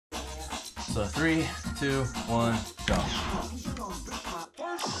So 3, 2, 1, go.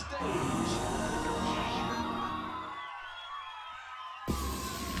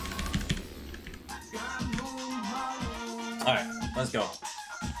 All right, let's go.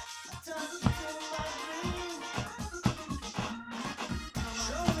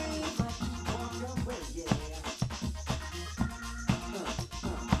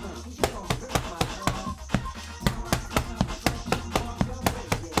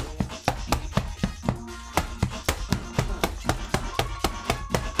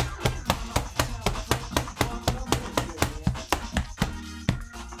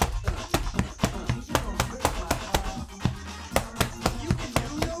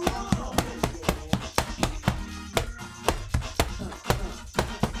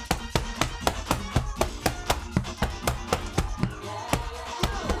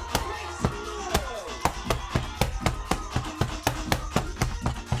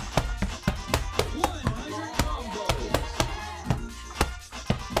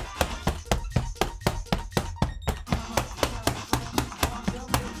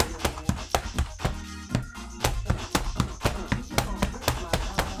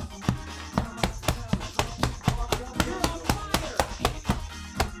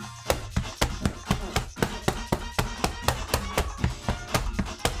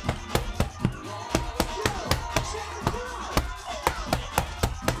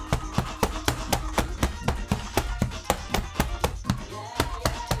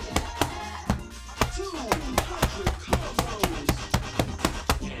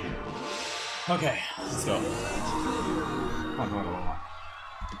 Okay, let's go. Come on, come on, come on.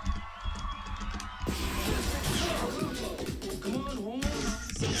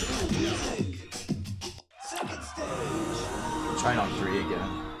 Trying on 3 again.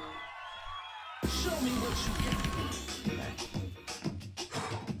 Show me what you got.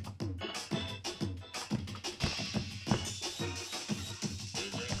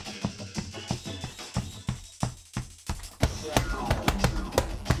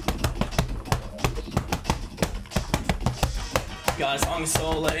 Guys, I'm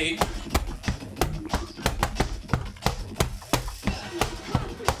so late.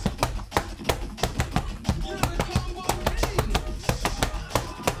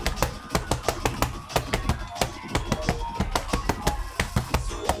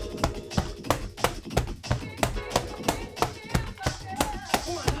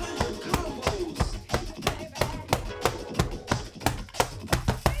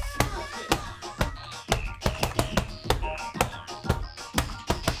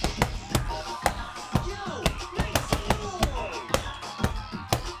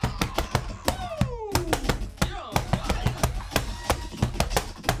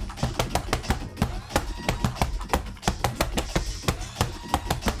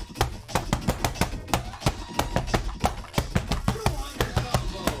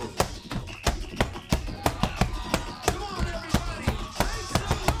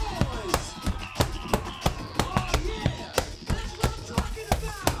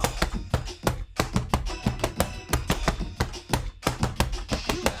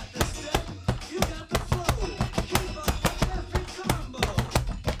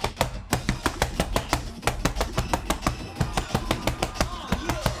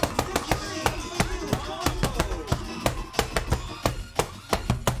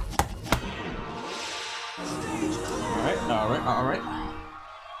 All right.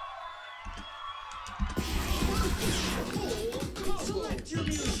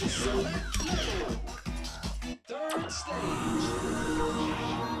 Third stage.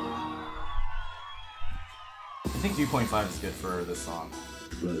 I think 3.5 is good for this song.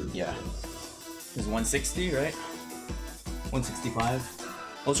 Yeah. It's 160, right? 165.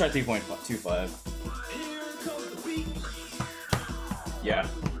 Let's try 3.25. Yeah.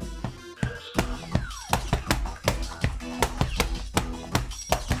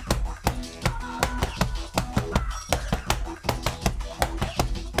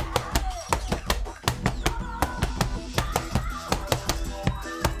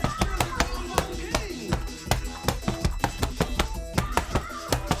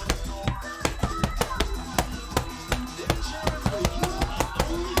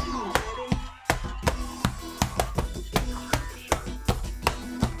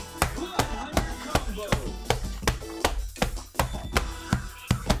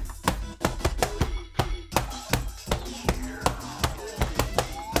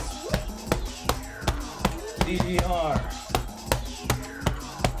 DDR.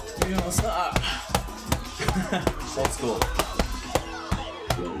 You don't stop. Old school.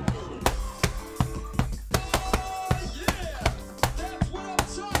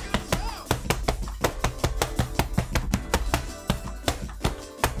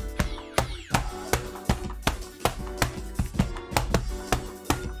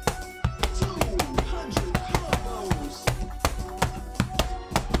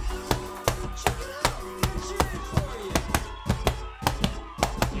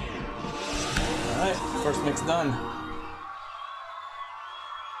 mix done.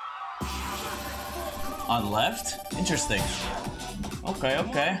 On left? Interesting. Okay,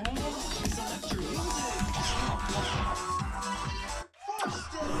 okay.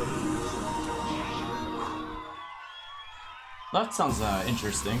 That sounds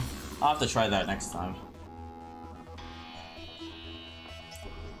interesting. I'll have to try that next time.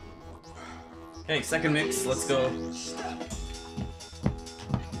 Okay, second mix, let's go.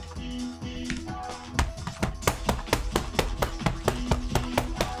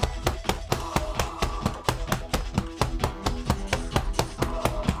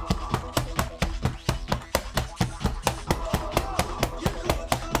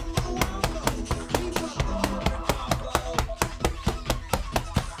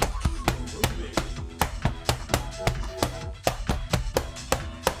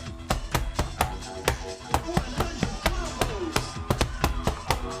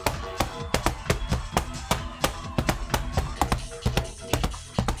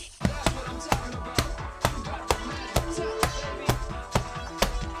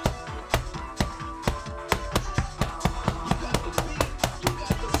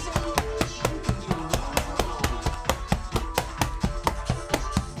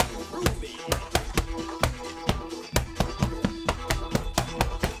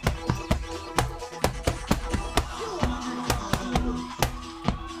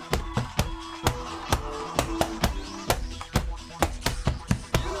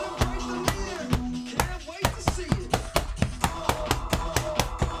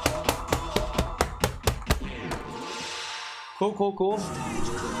 Cool, cool, cool.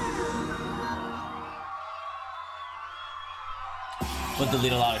 Would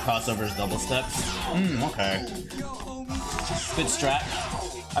delete a lot of crossovers, double steps. Okay. Good strat.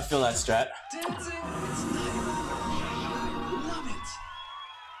 I feel that strat.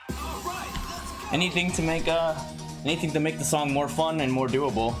 Anything to make the song more fun and more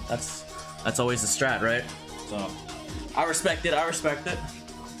doable. That's always a strat, right? So I respect it. I respect it.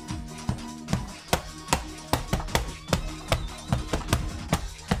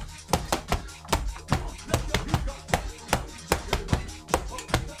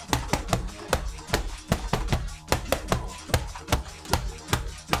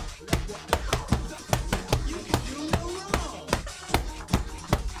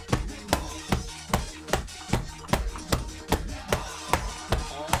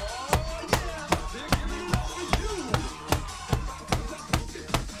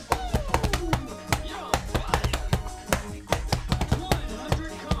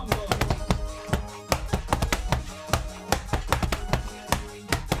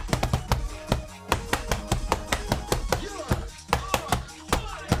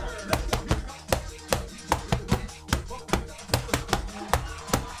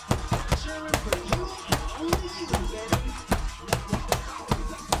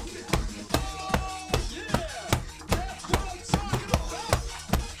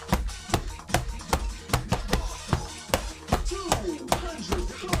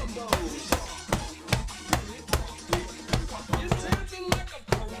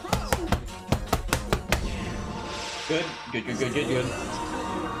 Good.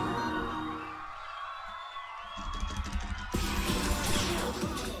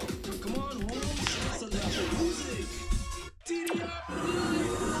 Come on, Holmes. So that's the music. DDR.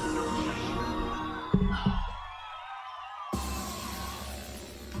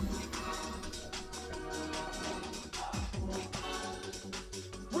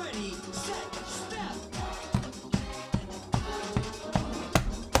 Ready, set, step.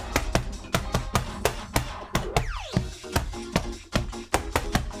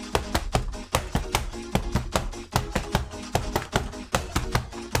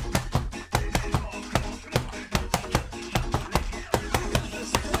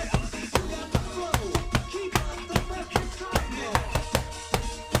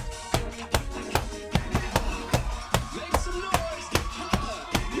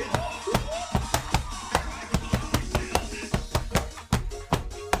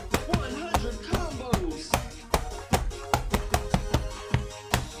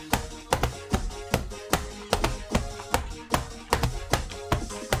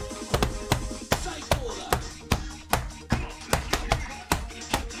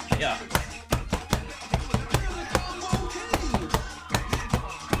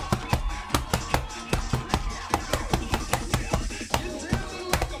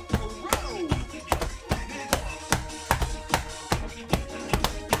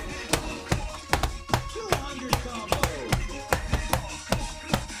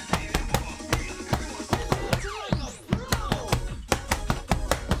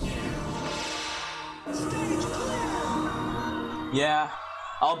 Yeah,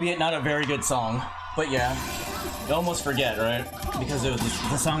 albeit not a very good song, but yeah, you almost forget, right? Because it was,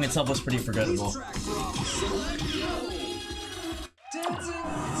 the song itself was pretty forgettable.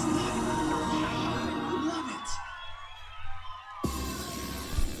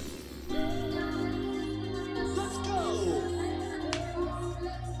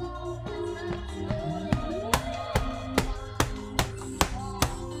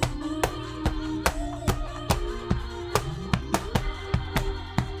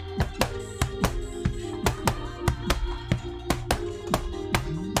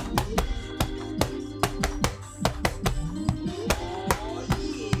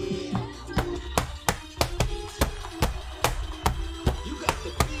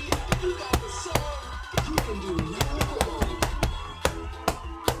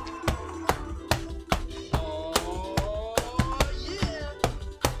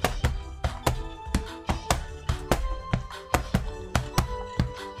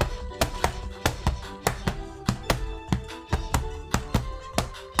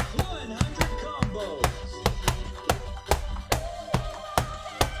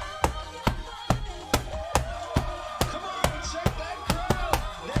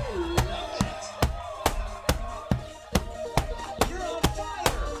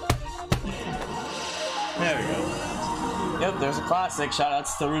 There we go. Yep, there's a classic.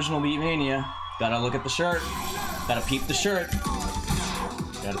 Shoutouts to the original Beatmania. Gotta look at the shirt. Gotta peep the shirt.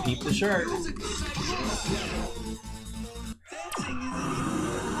 Gotta peep the shirt.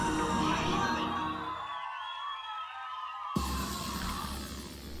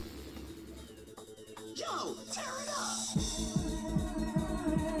 Yo, tear it up.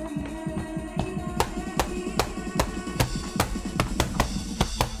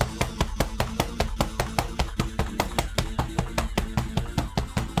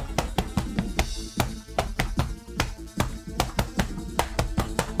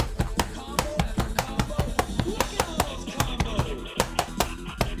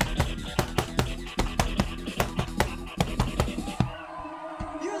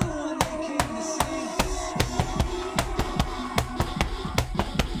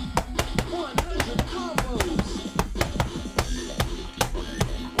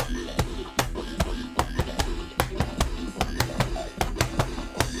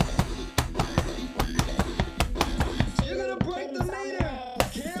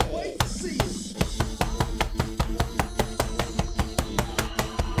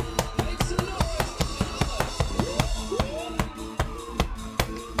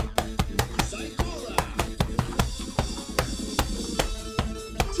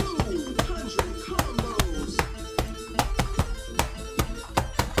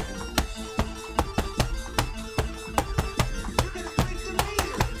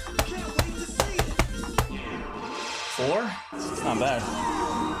 It's not bad.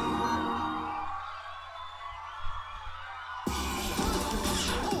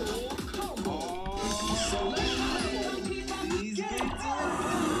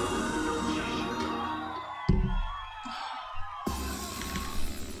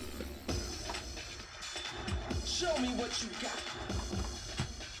 Show me what you got.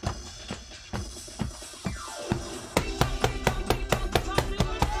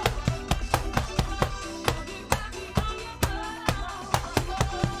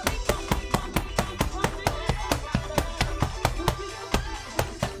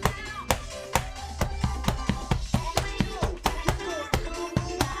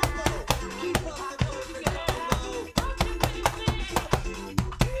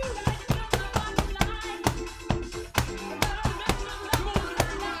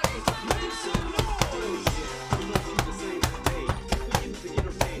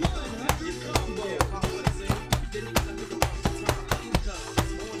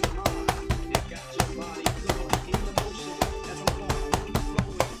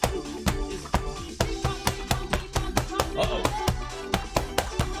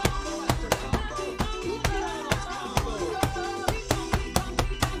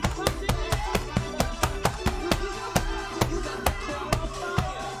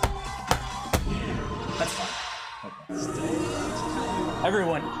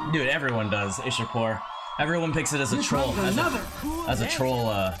 Everyone does Ishapur. Everyone picks it as a troll, as a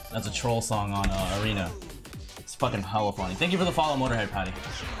troll song on Arena. It's fucking hella funny. Thank you for the follow, Motorhead Patty.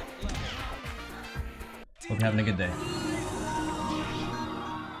 Hope you're having a good day.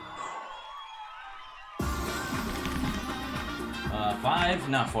 Five?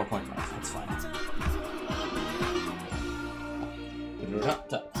 No, 4.5. That's fine.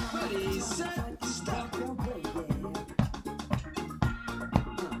 Ready, set, stop.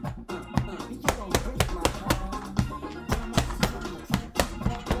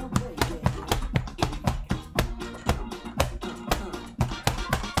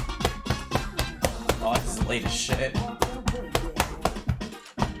 late as shit. Oh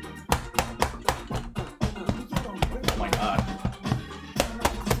my god.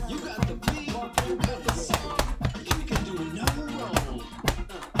 You got the beat, you got the song, you can do no wrong.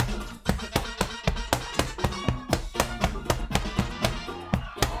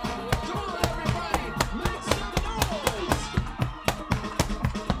 Come on, everybody, make some noise.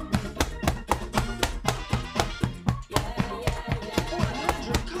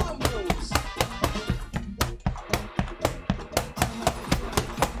 100 combos.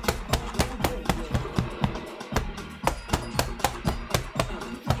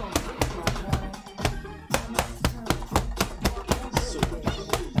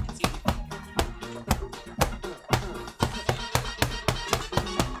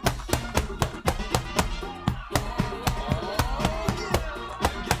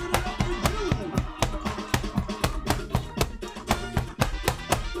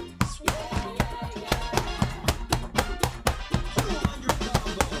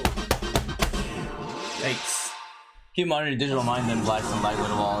 Yikes. Keep monitoring digital mind, then black some light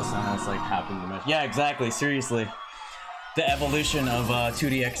little walls, and that's like happened to me. Yeah, exactly, seriously. The evolution of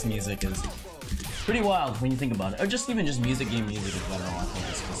 2DX music is pretty wild when you think about it. Or just even just music game music in general, I think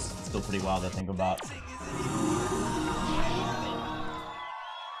it's just still pretty wild to think about. Show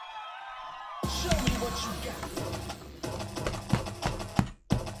me what you got.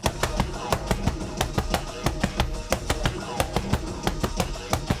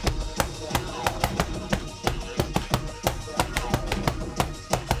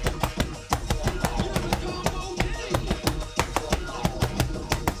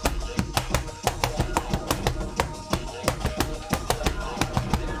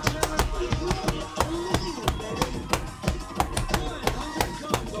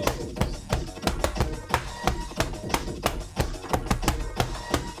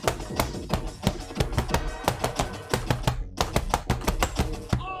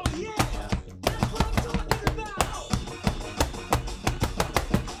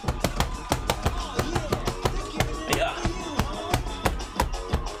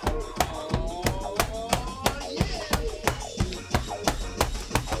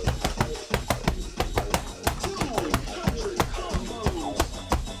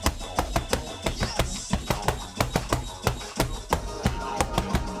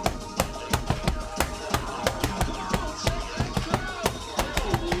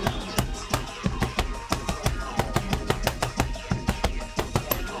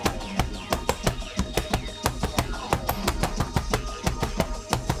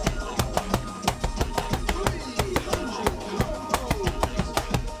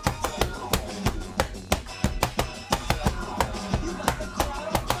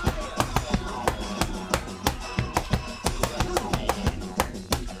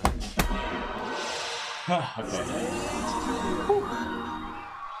 Okay.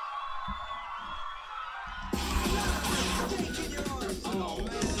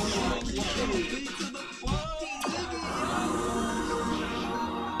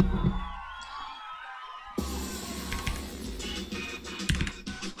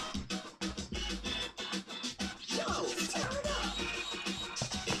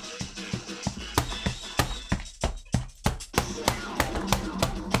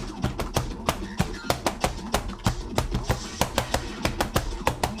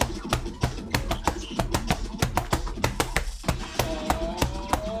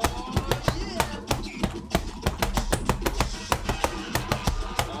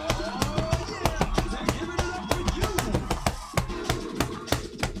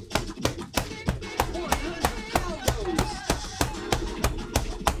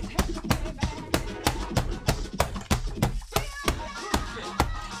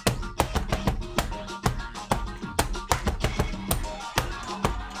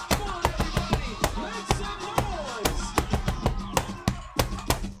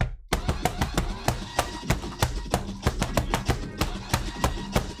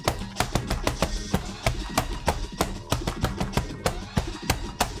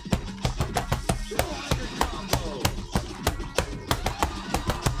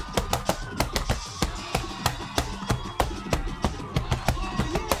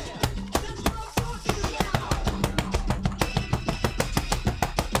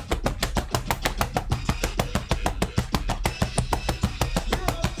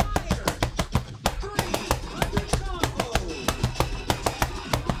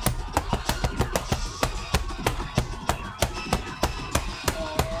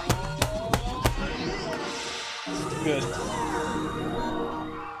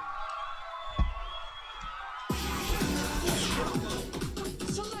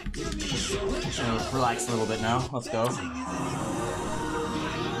 Just gonna relax a little bit now. Let's go.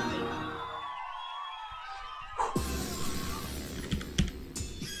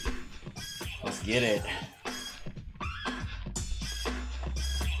 Let's get it.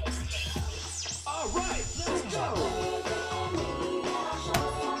 All right, let's go.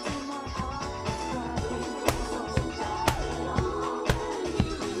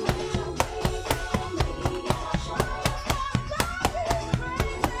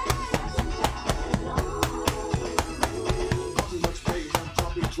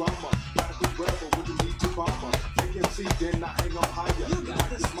 Drama, radical rebel with the need to bomber. PFC then I hang up higher. You got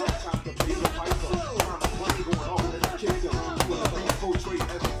this my time to pay the piper. Time to money going on and I kick them. You wanna be portrayed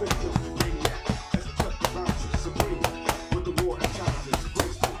as a victim. Maniac, as a cut the bounces. Supreme, with the war and challenges.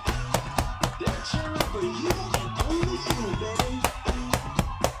 Graceful. They're cheering for you and only you, baby.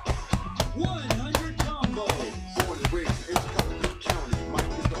 100 combos. Born and raised in Cook County.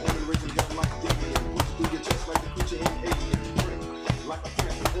 Mike is the only reason young like Damien. Push through your chest like the creature in Alien. Like a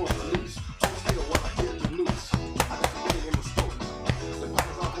panther or a loose. Don't steal what I get to loose. I got the thing in my scope. The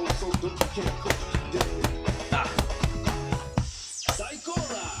powers I hold so dope you can't cook.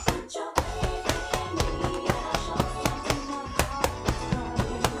 Psychora.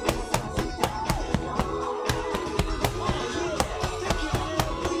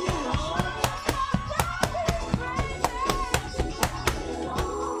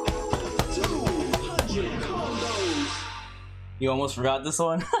 You almost forgot this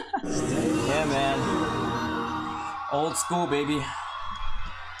one? Yeah, man. Old school, baby.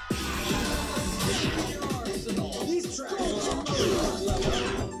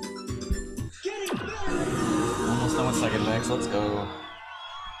 Almost done with second mix. Let's go.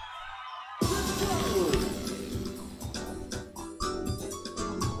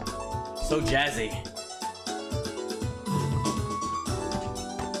 So jazzy.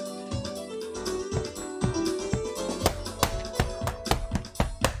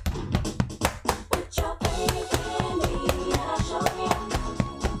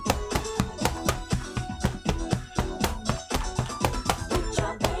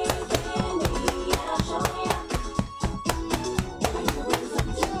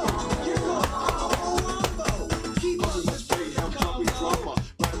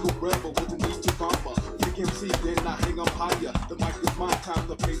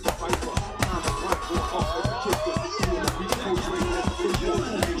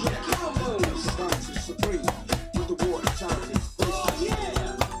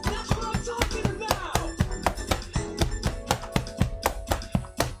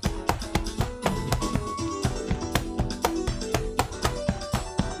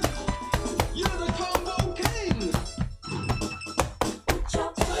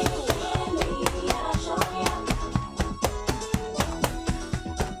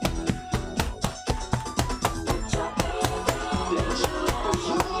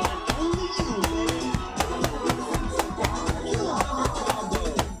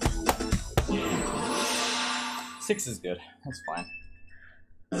 Six is good. That's fine.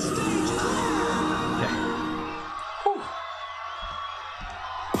 Okay.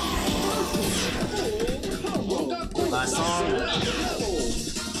 Last song.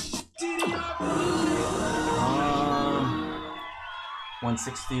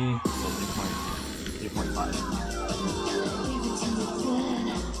 160. 3.5.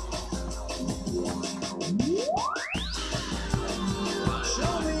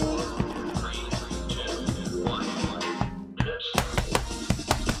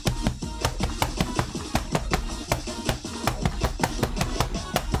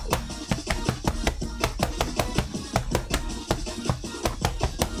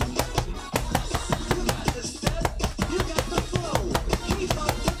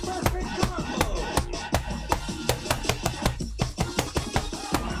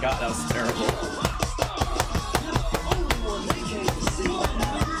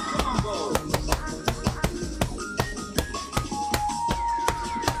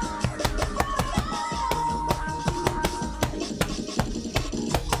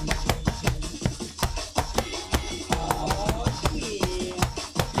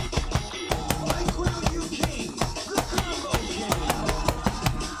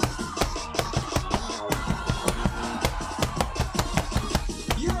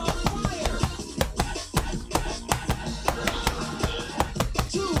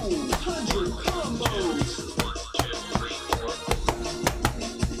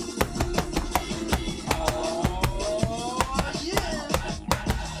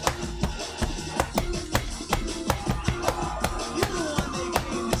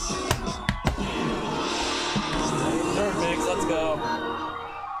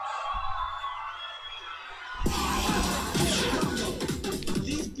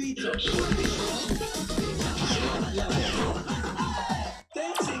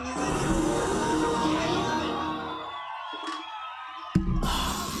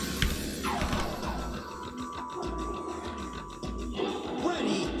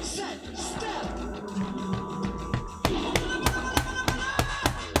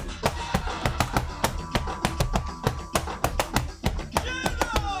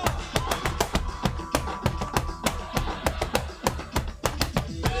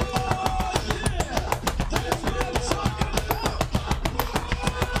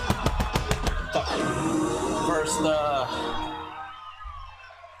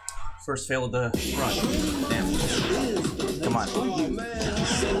 First fail of the run. Damn. Come on.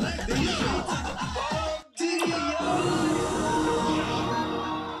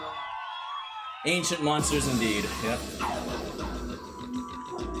 Ancient monsters indeed. Yep.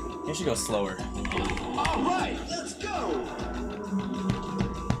 You should go slower. All right, let's go.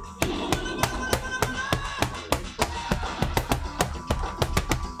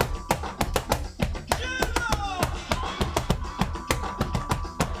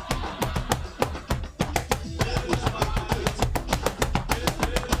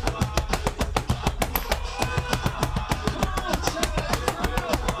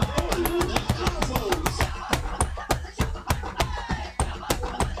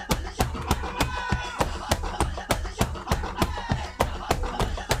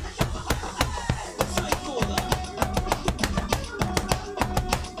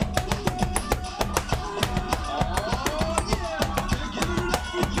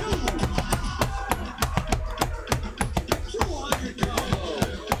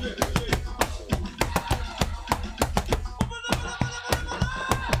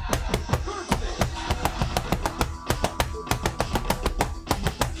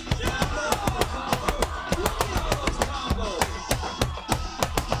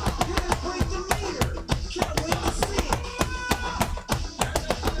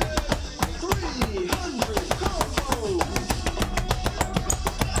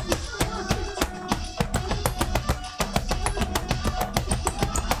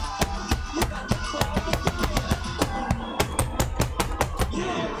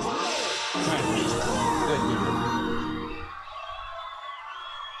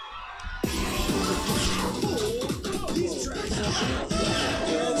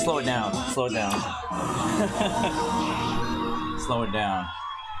 Slow it down. Slow it down. Slow it down.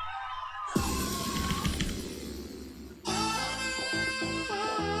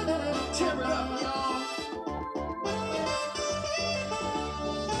 Tear it up, y'all.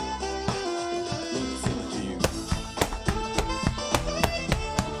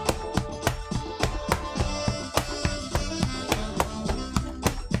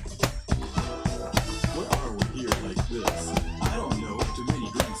 What are we here like this? I don't know. Too many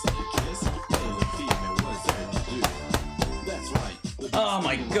drinks and a kiss. Only female was there to do. That's right. Oh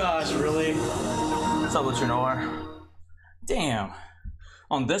my gosh, really? What's up, Lucha Noir? Damn.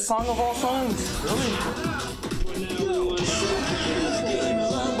 On this song of all songs? Really?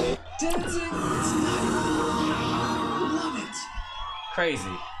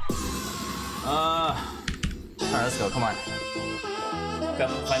 Crazy. Alright, let's go, come on. Got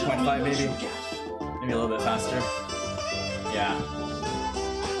 5.5 maybe? Maybe a little bit faster. Yeah.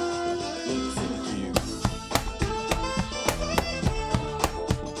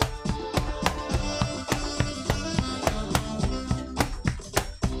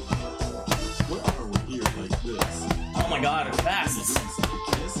 Oh my god, fast!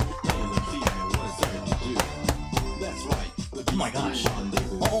 Oh my gosh.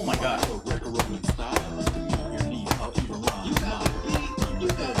 Oh my god.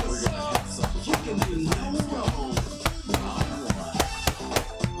 You can do no wrong.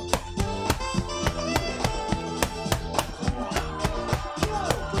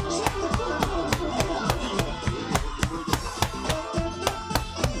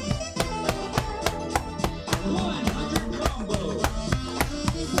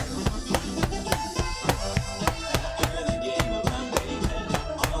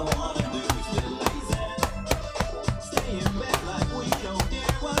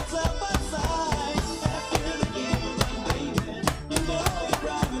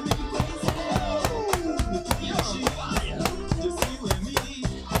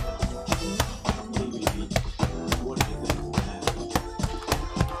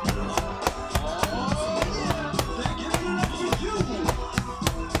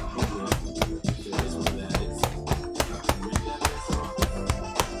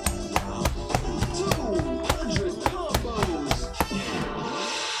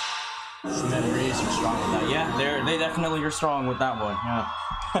 They definitely are strong with that one, yeah.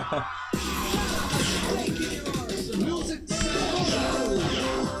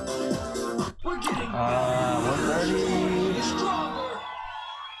 130.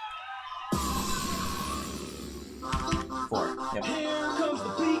 4. Yep. Here comes the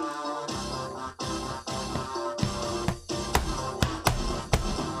beat.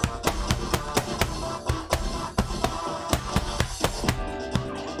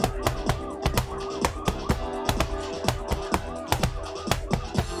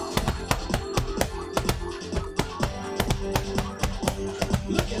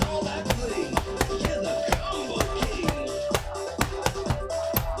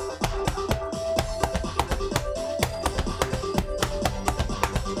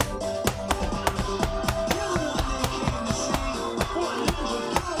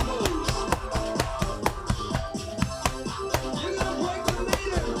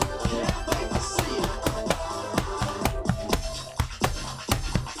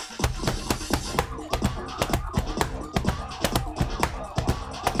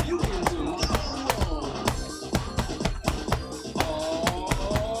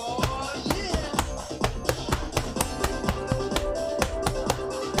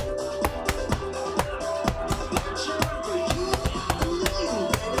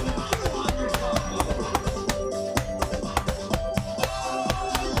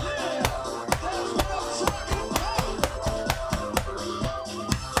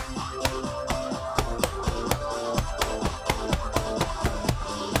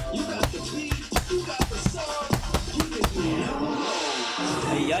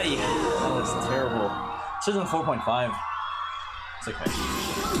 Daddy. That was terrible. Should have done 4.5. It's okay.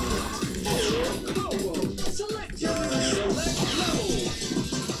 Select your select level.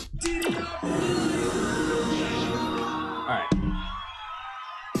 DDR. Alright.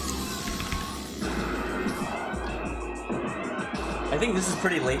 I think this is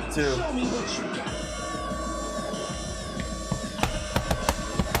pretty late too. Show me what you got.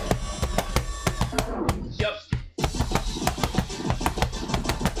 Yep.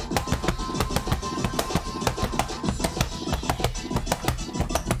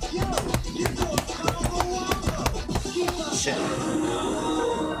 Yo, you go combo. Shit.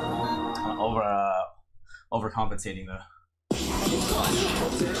 Overcompensating though.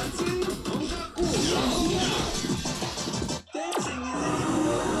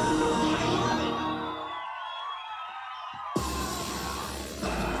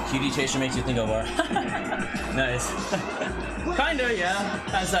 QD Chaser makes you think of our nice. Kinda, yeah.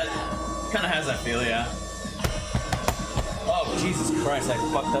 Kinda has that feel, yeah. Oh, Jesus Christ, I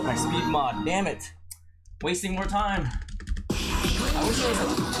fucked up my speed mod. Damn it. Wasting more time.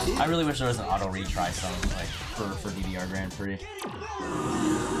 I really wish there was an auto retry song, like, for DDR Grand Prix.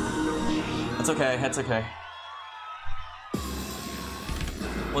 That's okay, that's okay.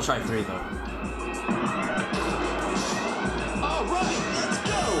 We'll try 3 though. Alright, let's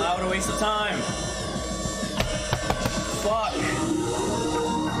go! Wow, what a waste of time! Fuck!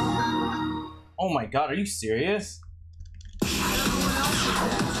 Oh my god, are you serious?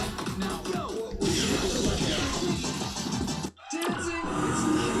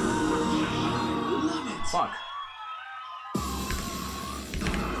 Fuck.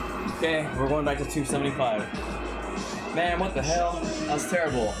 Okay, we're going back to 275. Man, what the hell? That was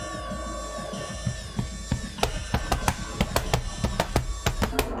terrible.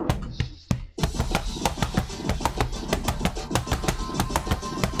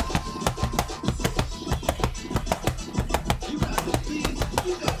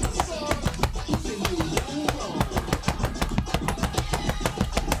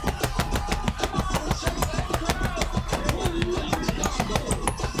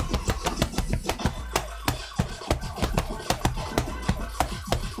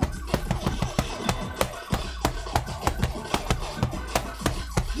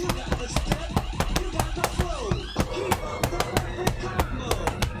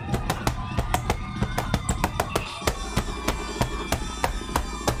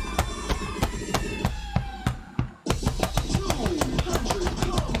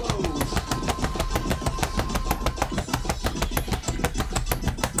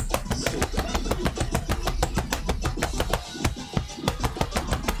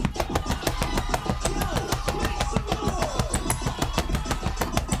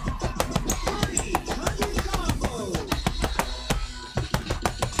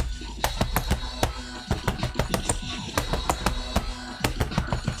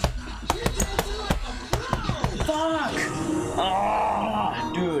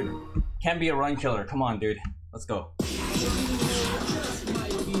 Can be a run killer. Come on, dude. Let's go.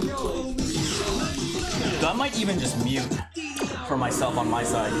 I might even just mute for myself on my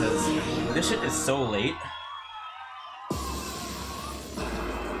side because this shit is so late.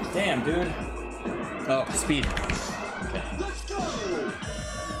 Damn, dude. Oh, speed. Okay. Let's go!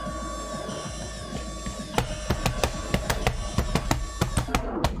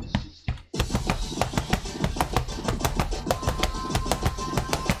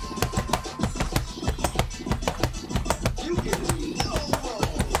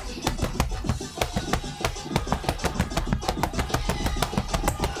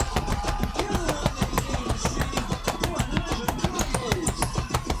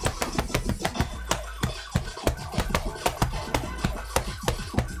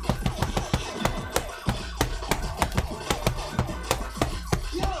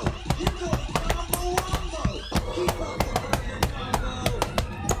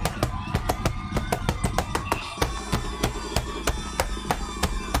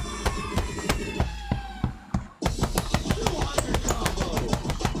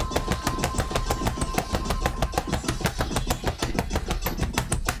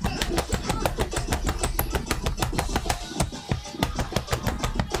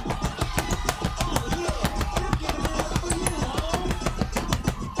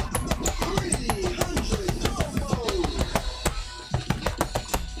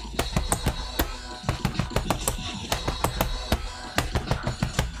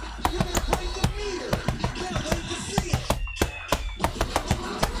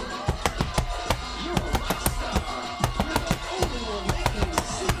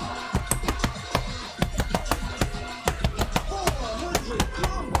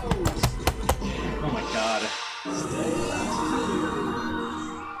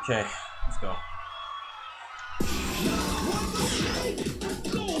 Okay, let's go.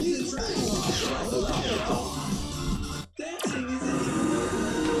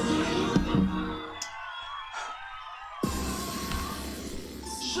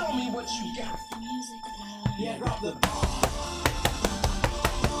 Show me what you got. Yeah, drop the ball.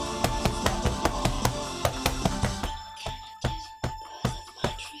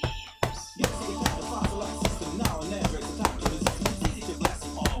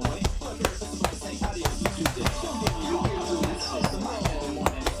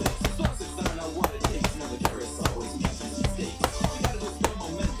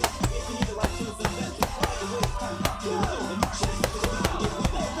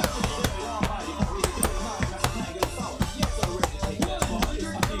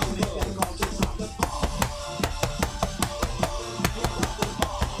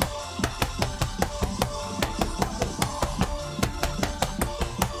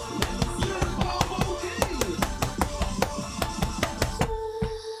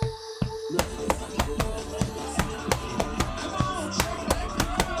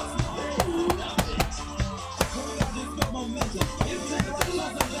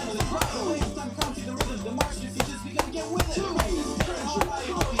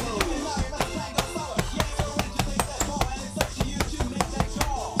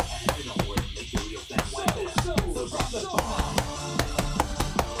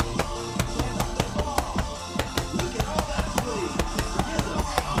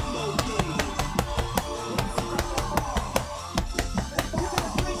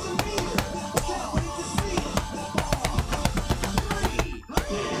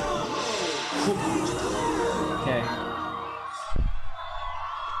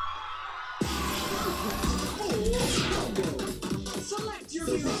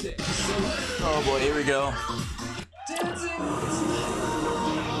 Oh boy, here we go.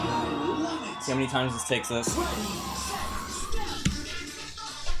 See how many times this takes us.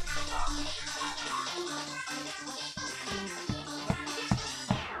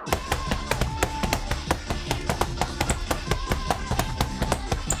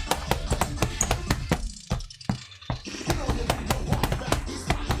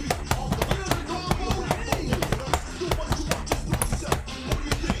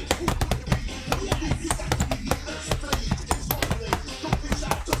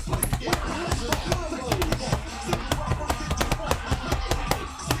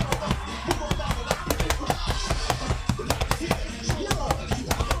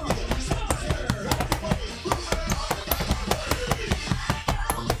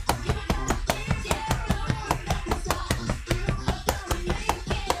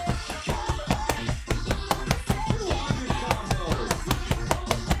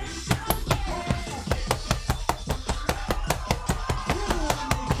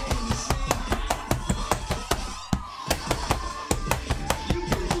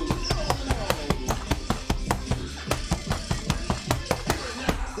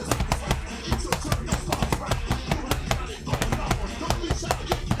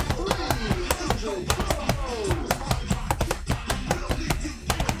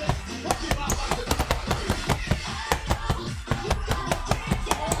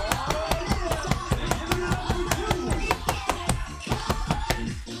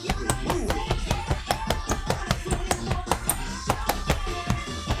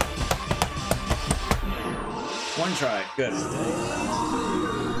 One try, good.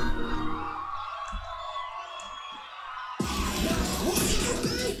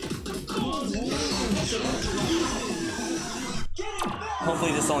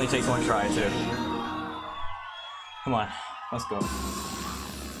 Hopefully this only takes one try too. Come on, let's go.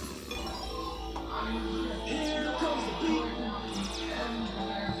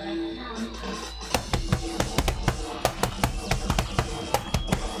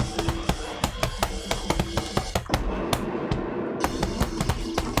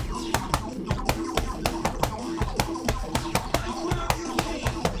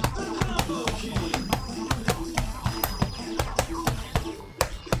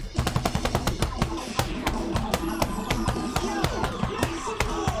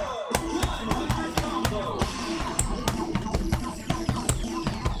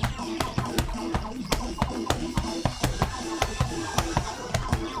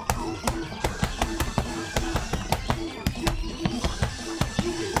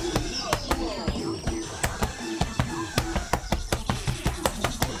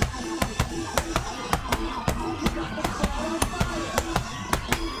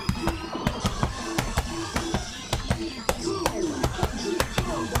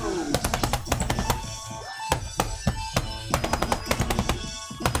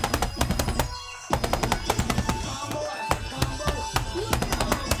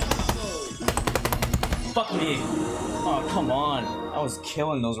 I was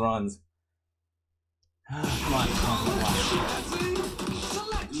killing those runs. Come on, come on, come on.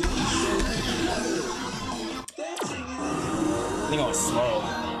 I think I was slow.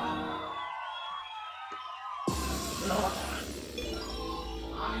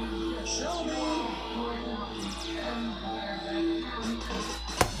 Show me.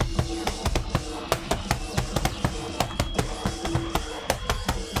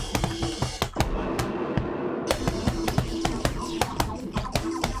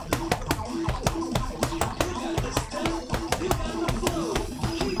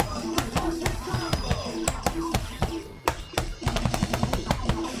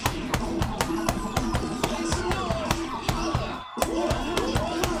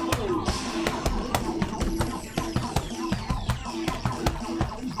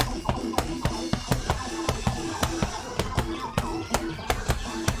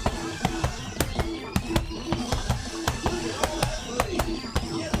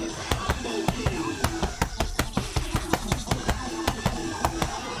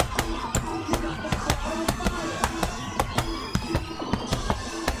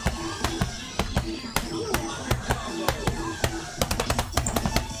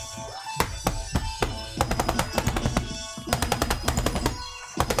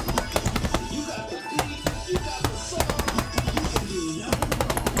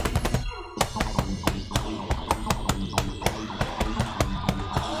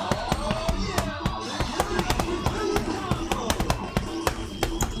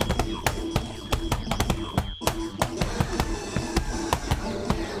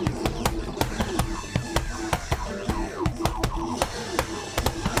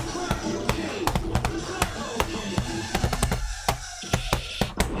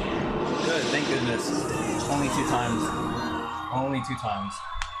 Only 2 times.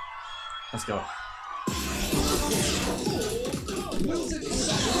 Let's go.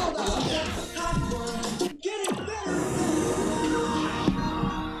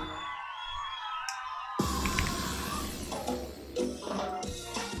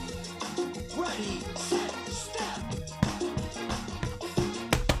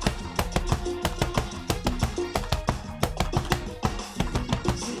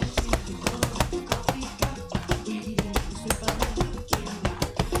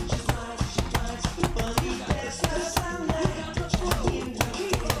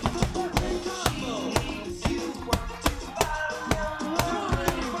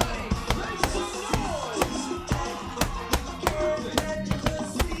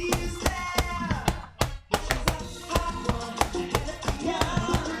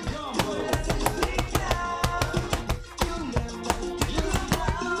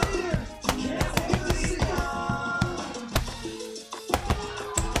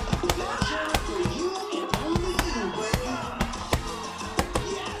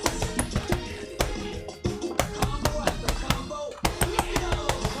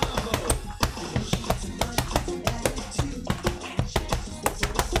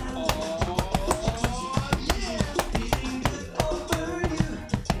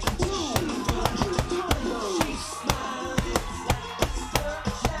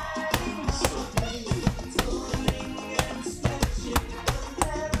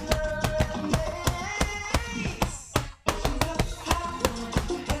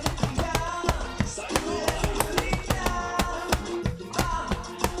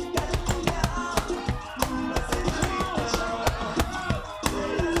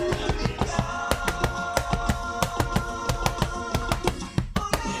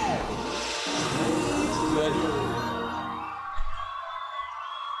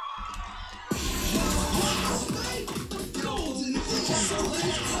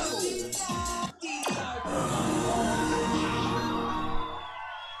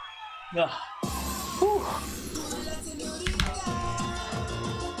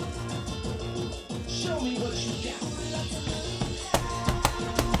 Show me what you got.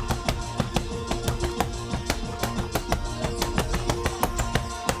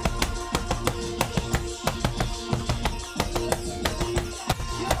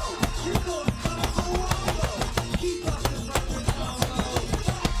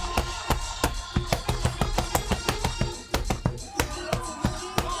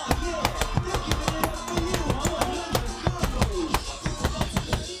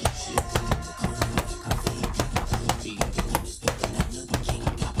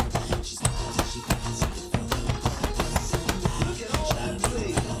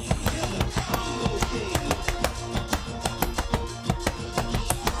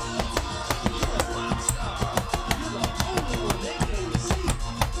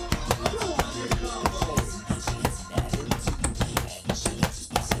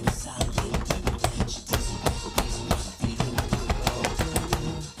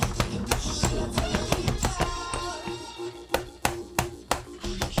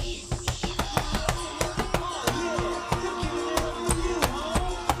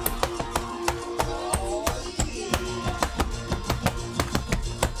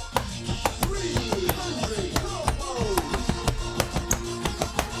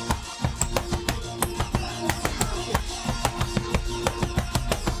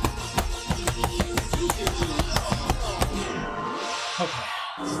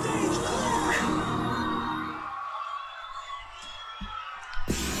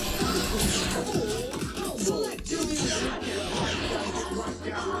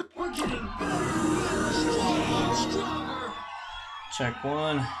 Check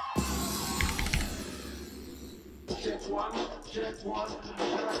one.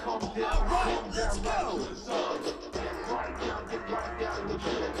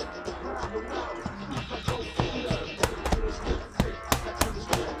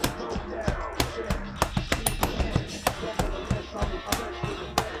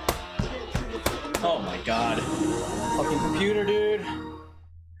 Oh my god. Fucking computer, dude.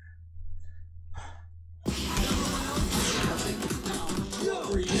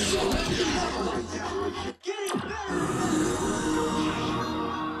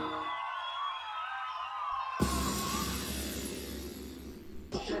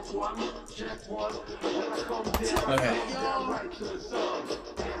 Okay.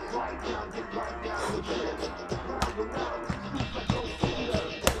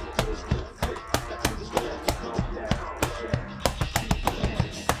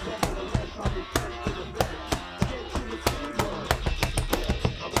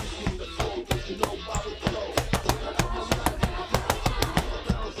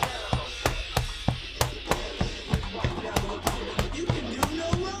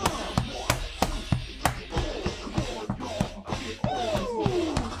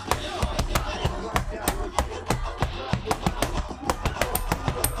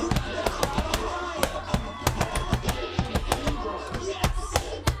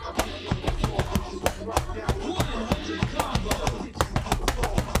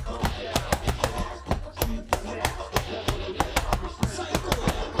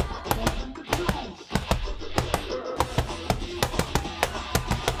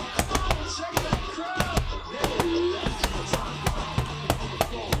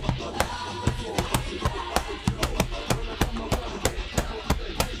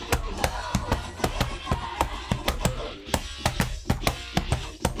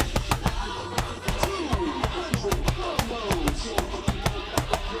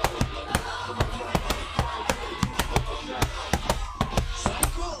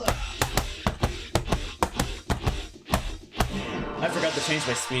 I forgot to change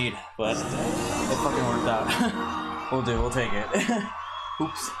my speed, but it fucking worked out. We'll take it.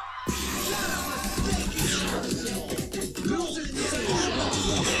 Oops.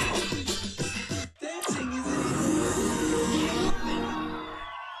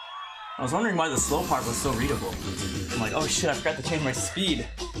 I was wondering why the slow part was so readable. I'm like, oh shit, I forgot to change my speed.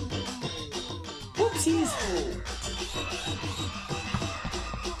 Whoopsies.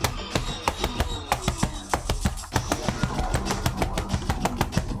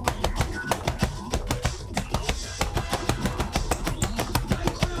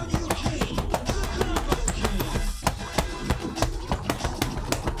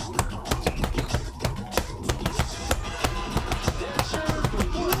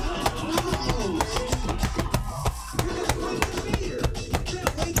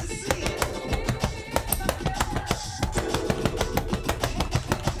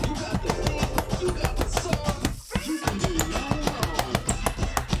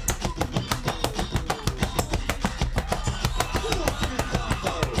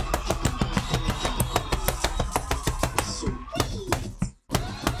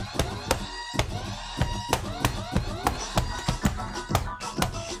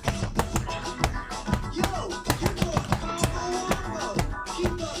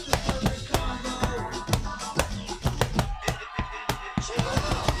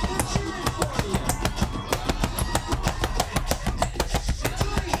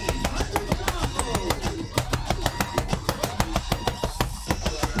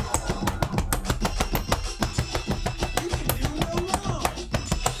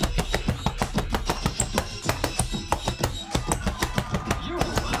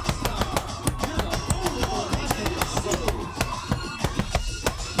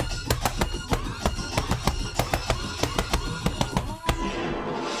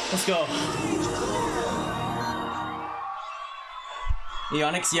 Let's go.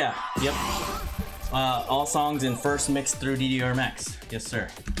 Eonix, yeah, yep. All songs in first mixed through DDRMAX. Yes, sir.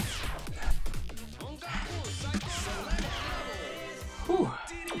 Whew.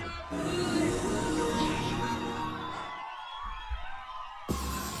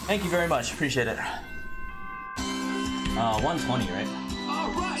 Thank you very much, appreciate it. 120, right?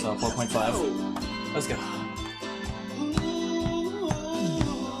 So 4.5. Let's go.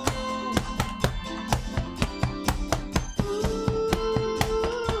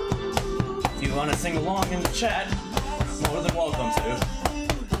 If you want to sing along in the chat, more than welcome to.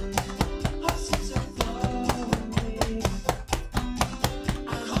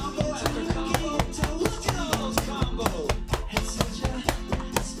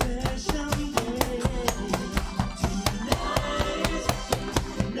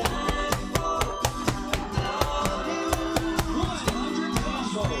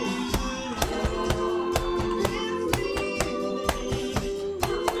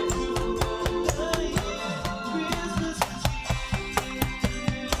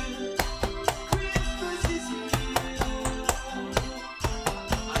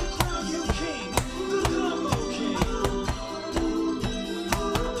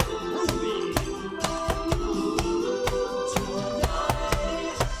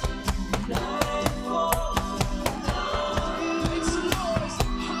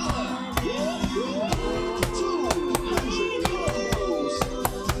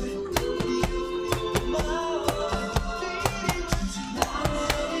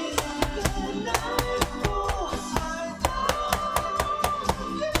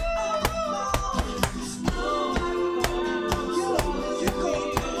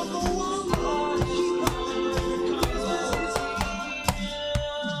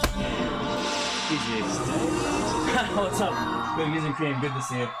 Cookies and cream, good to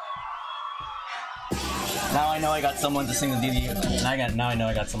see you. Now I know I got someone to sing the DDR. Now I know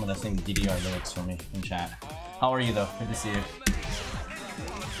I got someone to sing the DDR lyrics for me in chat. How are you though? Good to see you.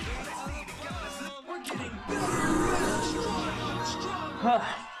 Huh.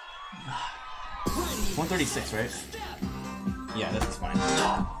 136, right? Yeah, this is fine.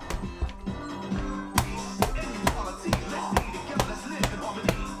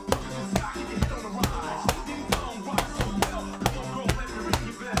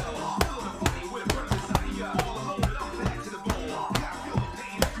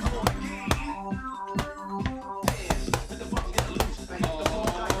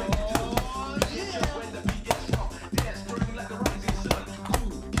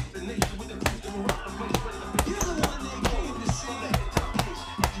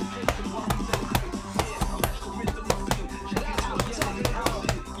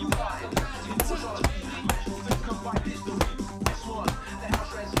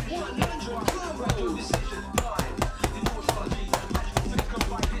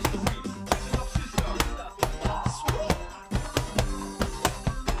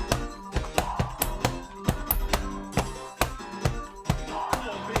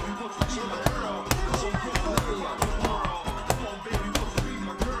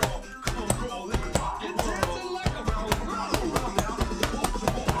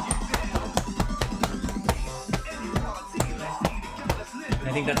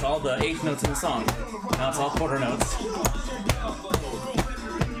 I think that's all the 8th notes in the song. Now it's all quarter notes.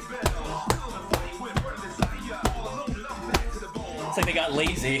 It's like they got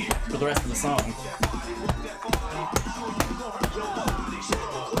lazy for the rest of the song.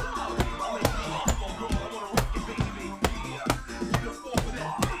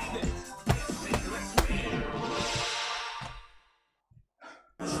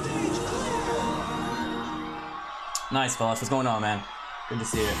 Nice, fellas. What's going on, man? Good to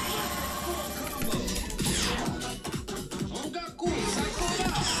see you.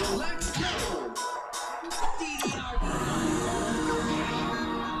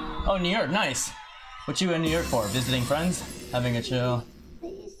 Oh, New York, nice. What you in New York for? Visiting friends? Having a chill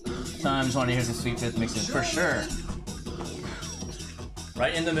time? Just want to hear some Sweet Fifth mixes for sure.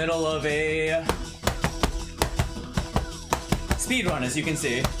 Right in the middle of a speed run, as you can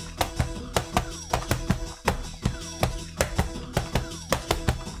see.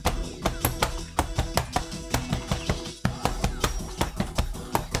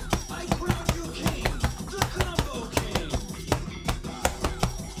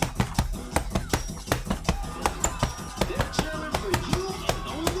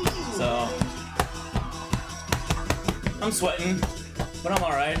 I'm sweating, but I'm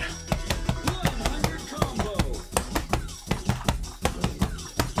alright.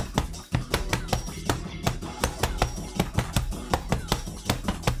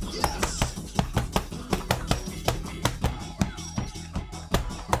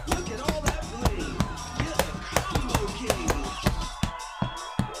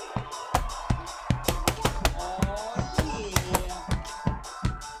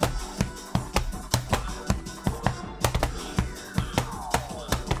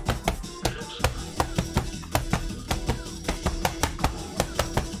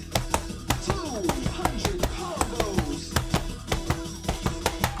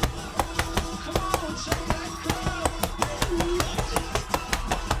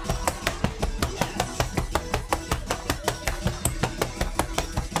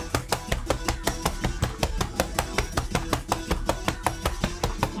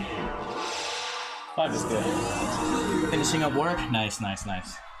 Is good. Finishing up work? Nice, nice,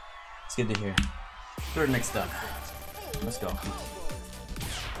 nice. It's good to hear. Third mix done. Let's go.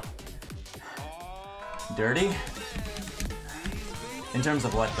 Dirty? In terms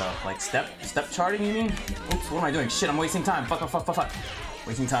of what though? Like step charting you mean? Oops, what am I doing? Shit, I'm wasting time. Fuck, fuck, fuck, fuck.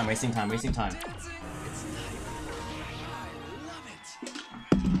 Wasting time, wasting time, wasting time.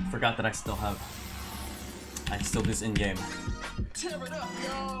 Forgot that I still do this in game. Tear it up,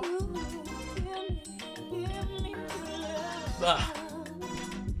 yo. Ugh.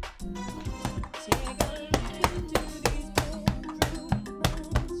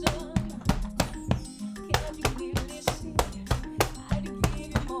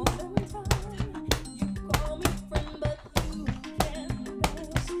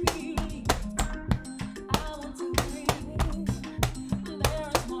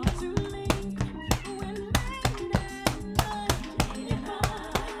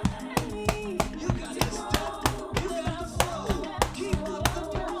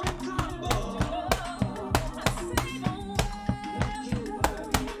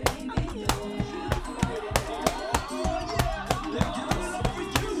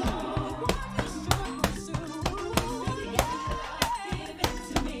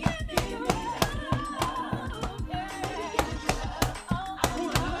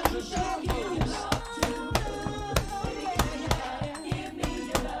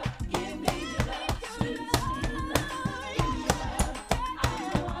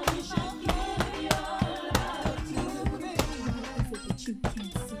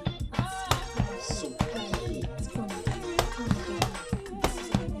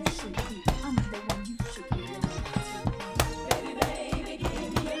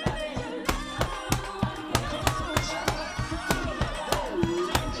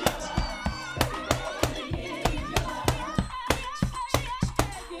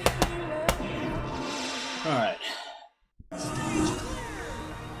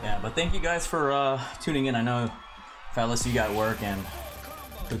 Yeah, but thank you guys for tuning in. I know, fellas, you got work and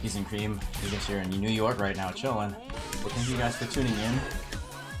cookies and cream. I guess you're in New York right now chilling. But thank you guys for tuning in.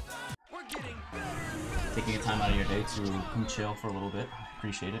 Taking a time out of your day to come chill for a little bit.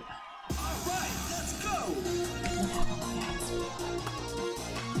 Appreciate it. Alright, let's go!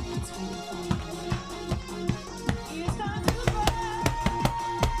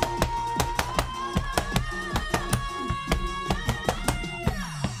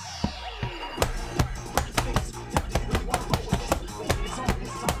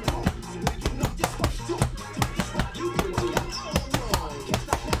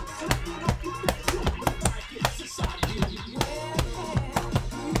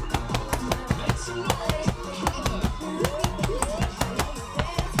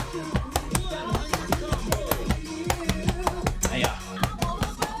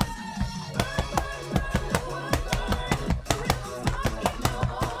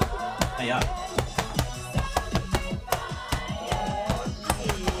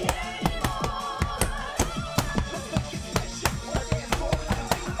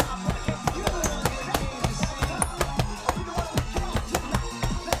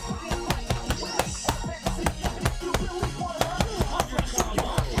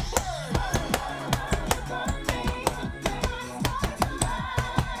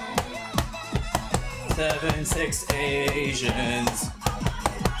 Seven, six Asians.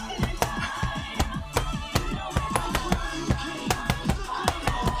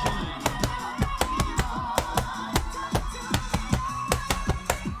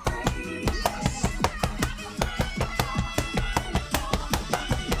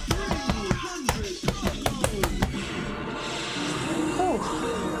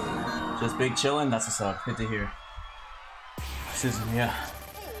 Just big chillin', that's what's up. Good to hear. Susan, yeah.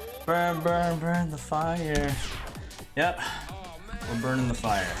 Burn, burn, burn the fire. Yep, we're burning the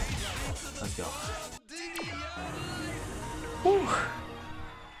fire. Let's go. Whew.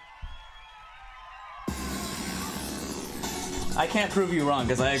 I can't prove you wrong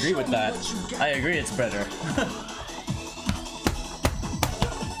because I agree with that. I agree it's better.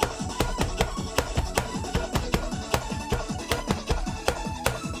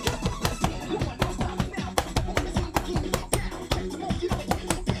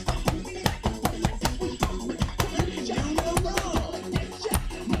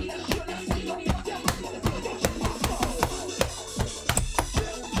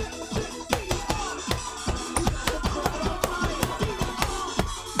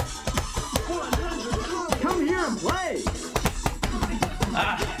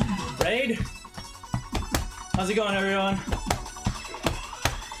 How's it going, everyone?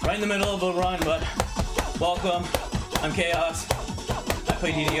 Right in the middle of a run, but welcome. I'm Chaos. I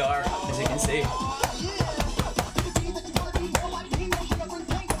play DDR, as you can see.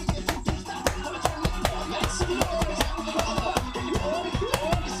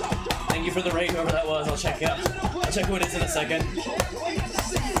 Thank you for the raid, whoever that was. I'll check out. I'll check who it is in a second.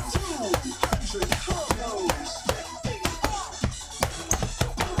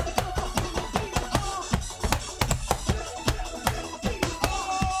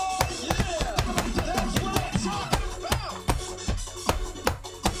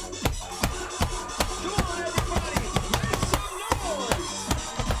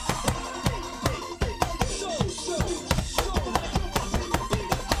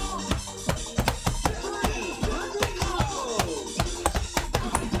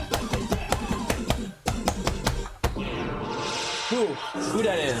 Who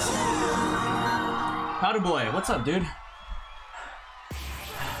that is? Powder Boy, what's up, dude?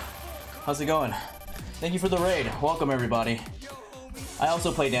 How's it going? Thank you for the raid. Welcome, everybody. I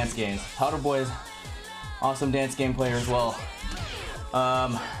also play dance games. Powder Boy's awesome dance game player as well.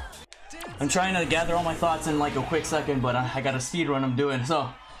 I'm trying to gather all my thoughts in like a quick second, but I got a speed run I'm doing. So,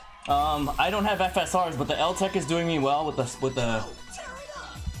 I don't have FSRs, but the L-Tech is doing me well with the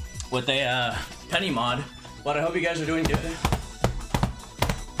penny mod. But I hope you guys are doing good.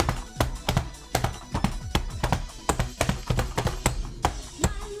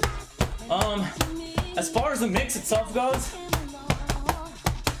 As far as the mix itself goes,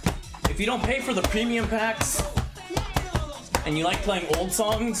 if you don't pay for the premium packs and you like playing old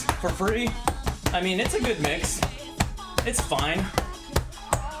songs for free, I mean, it's a good mix. It's fine.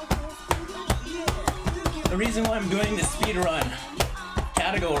 The reason why I'm doing this speedrun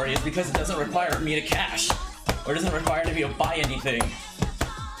category is because it doesn't require me to cash, or it doesn't require me to buy anything.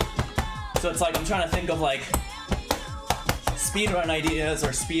 So it's like I'm trying to think of like speedrun ideas or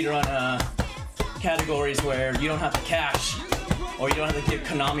speedrun categories where you don't have to cash, or you don't have to give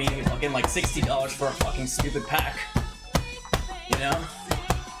Konami fucking like $60 for a fucking stupid pack, you know?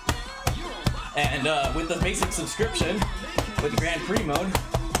 And with the basic subscription, with the Grand Prix mode,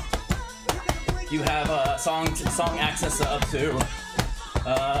 you have song access up to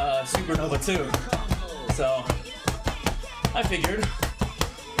Supernova 2. So I figured,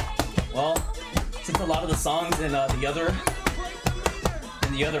 well, since a lot of the songs in the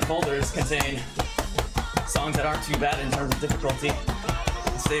other folders contain songs that aren't too bad in terms of difficulty,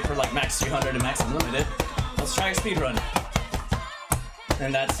 say for like max 300 and max unlimited, let's try a speedrun.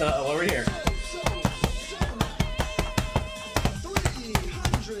 And that's why we're here.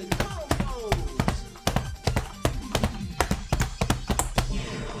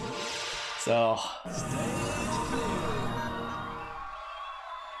 So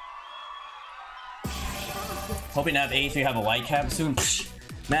hoping to have A3 have a white cap soon.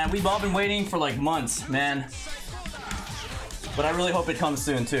 Man, we've all been waiting for like months, man. But I really hope it comes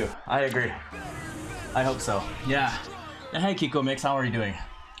soon too. I agree. I hope so. Yeah. Hey Kiko Mix, how are you doing?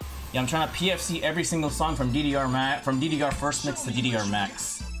 Yeah, I'm trying to PFC every single song from DDR first mix to DDR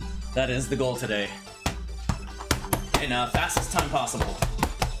max. That is the goal today. In fastest time possible.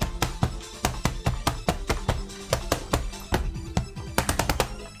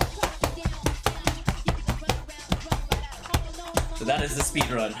 So that is the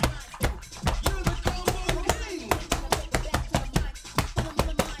speedrun.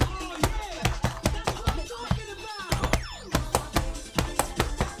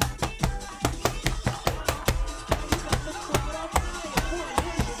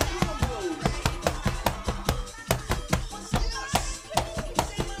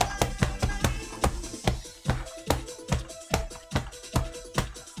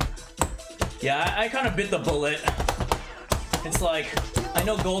 Yeah, I kind of bit the bullet. It's like, I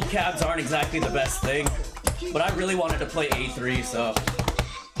know gold cabs aren't exactly the best thing, but I really wanted to play A3, so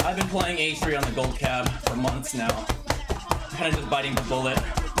I've been playing A3 on the gold cab for months now. Kind of just biting the bullet.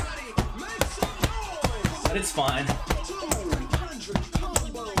 But it's fine.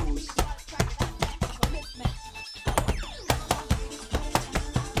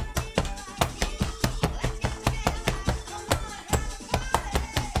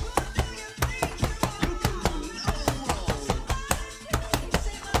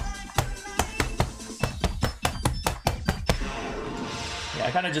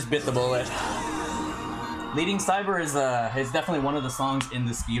 I kind of just bit the bullet. Leading Cyber is definitely one of the songs in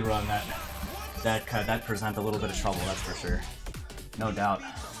the speedrun that present a little bit of trouble, that's for sure. No doubt.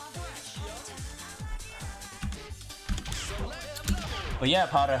 But yeah,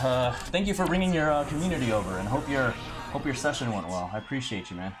 Pata, thank you for bringing your community over, and hope your session went well. I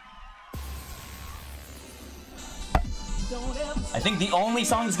appreciate you, man. I think the only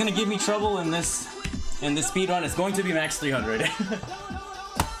song that's gonna give me trouble in this speedrun is going to be Max 300.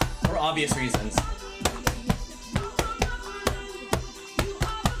 For obvious reasons.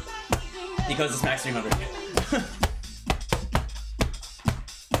 Because it's Max 300.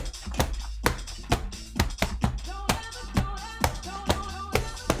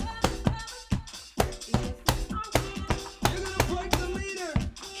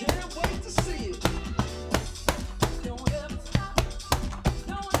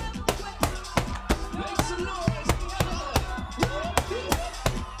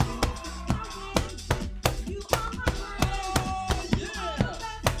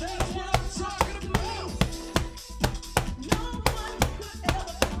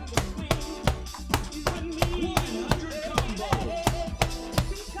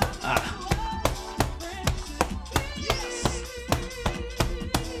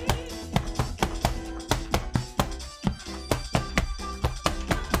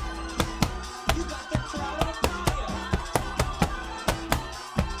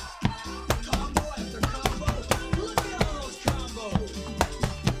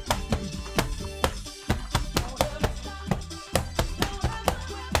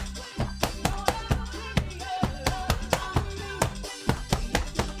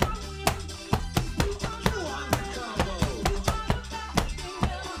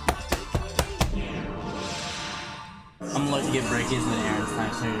 To get break isn't an errand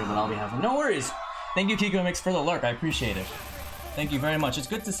time sooner, but I'll be having no worries. Thank you, Kiko Mix, for the lurk. I appreciate it. Thank you very much. It's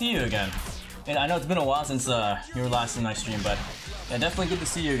good to see you again. And I know it's been a while since you were last in my stream, but yeah, definitely good to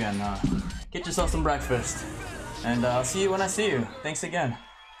see you again. Get yourself some breakfast, and I'll see you when I see you. Thanks again.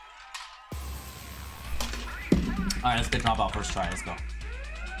 All right, let's get drop out first try. Let's go.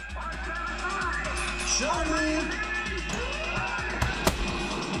 Show me.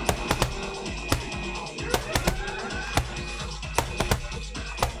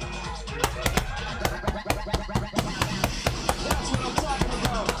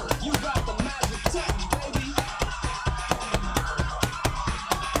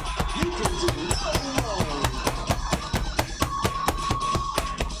 You can do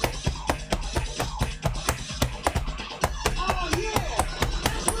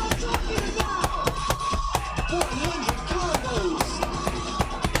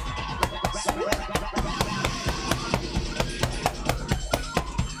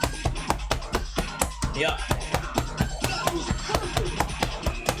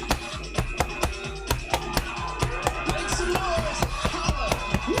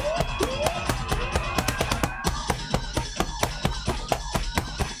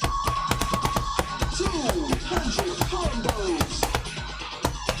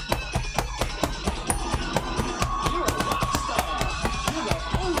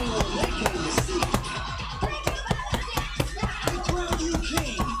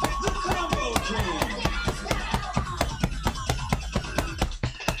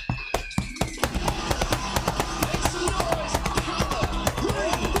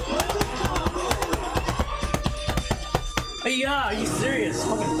Hey, yeah, are you serious?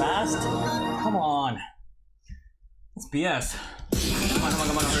 Fucking fast? Come on. That's BS. Come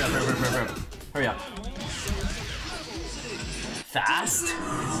on, hurry up. Hurry up. Fast?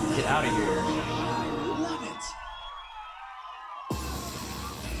 Get out of here. Love it.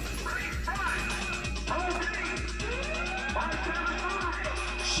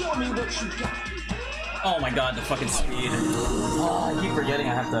 Show me what you got. Oh my god, the fucking speed. Oh, I keep forgetting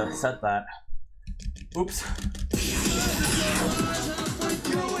I have to set that. Oops.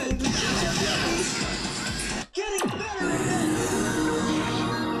 Getting better again.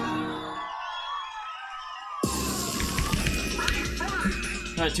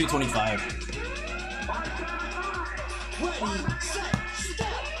 I'm at 225. Ready, set, step.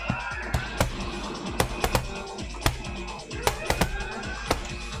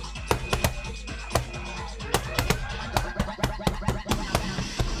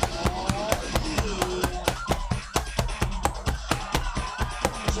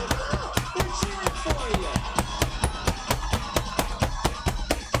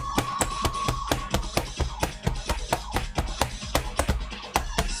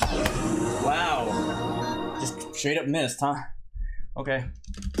 Wow. Just straight up missed, huh? Okay.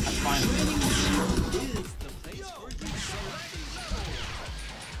 That's fine.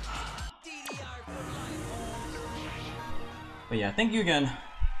 But yeah, thank you again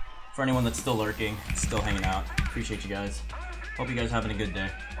for anyone that's still lurking, still hanging out. Appreciate you guys. Hope you guys are having a good day.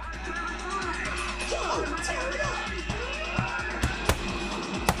 Go, tear it up.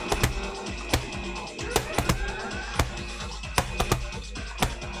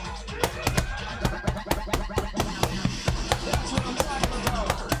 That's what I'm talking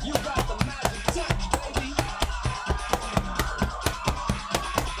about. You got the magic touch, baby.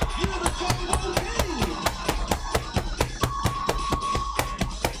 You're the combo king.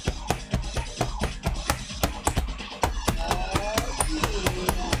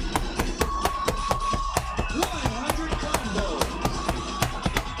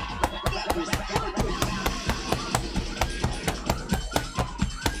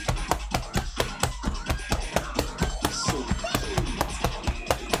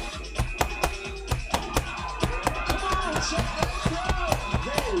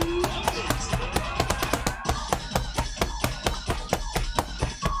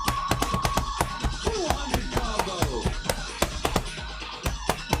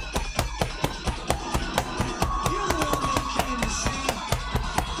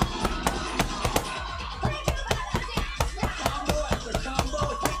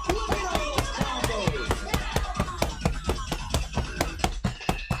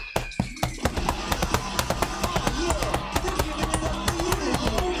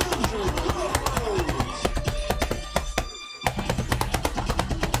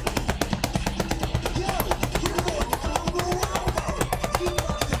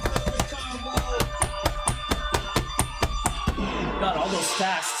 God, all those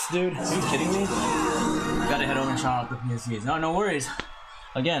tasks, dude. Are you kidding me? Gotta head over and shout out the PFCs. No worries.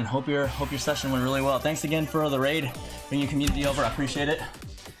 Again, hope your session went really well. Thanks again for the raid, bringing your community over. I appreciate it.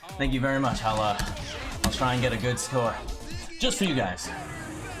 Thank you very much. I'll try and get a good score just for you guys.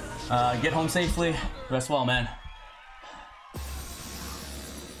 Get home safely. Rest well, man.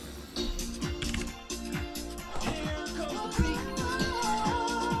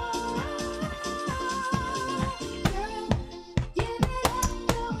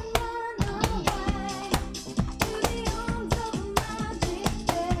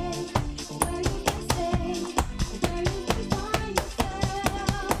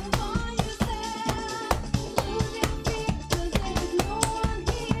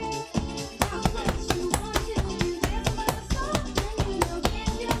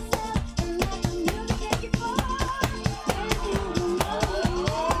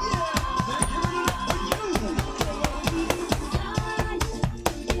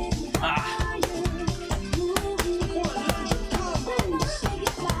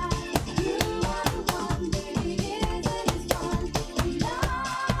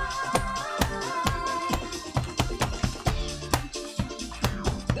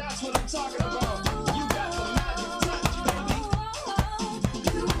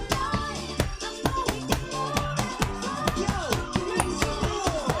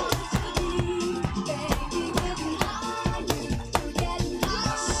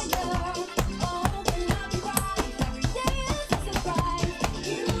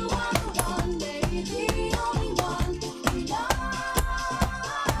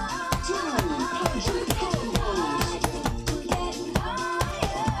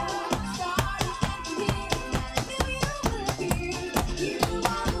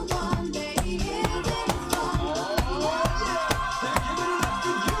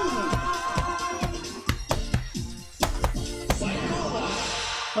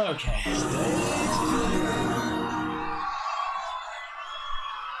 Okay.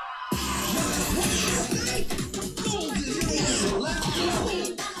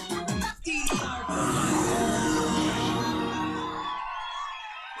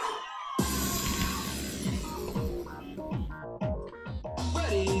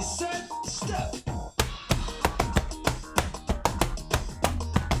 Ready, set, step.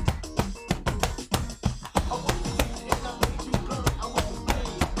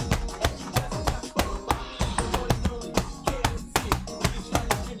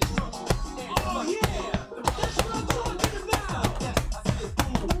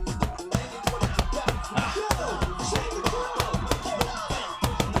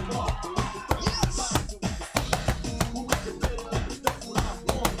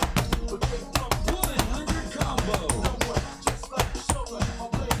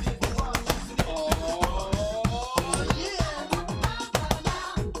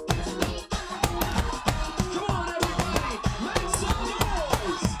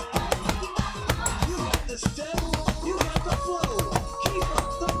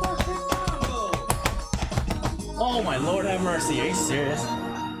 Oh my lord have mercy, are you serious?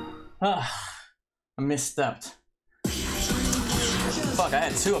 Ah, I misstepped. Fuck, I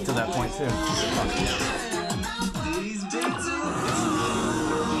had 2 up to that point too.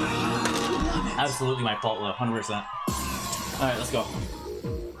 Absolutely my fault though, 100%. Alright, let's go.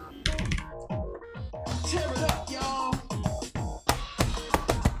 Tear it up, y'all.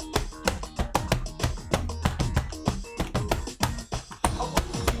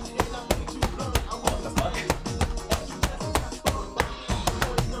 What the fuck?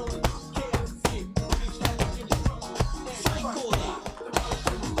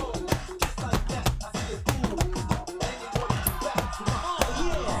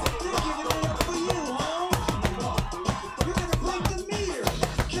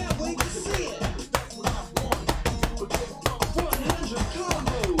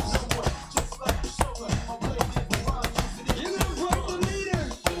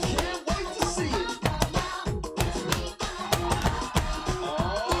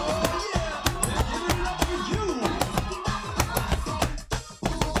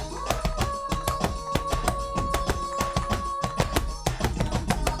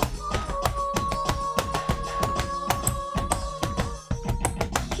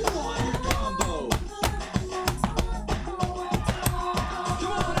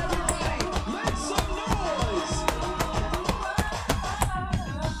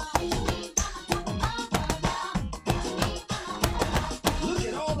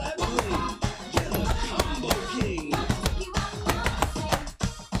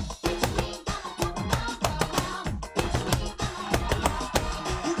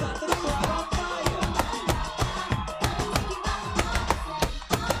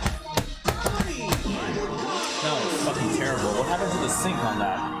 What happened to the sync on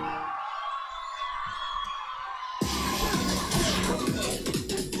that?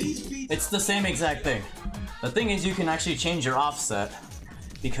 It's the same exact thing. The thing is you can actually change your offset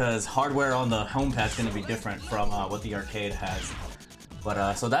because hardware on the home pad's going to be different from what the arcade has.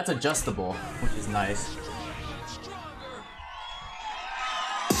 But so that's adjustable, which is nice.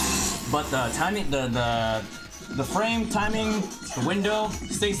 But the timing, the frame timing, the window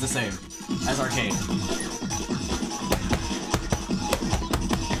stays the same as arcade.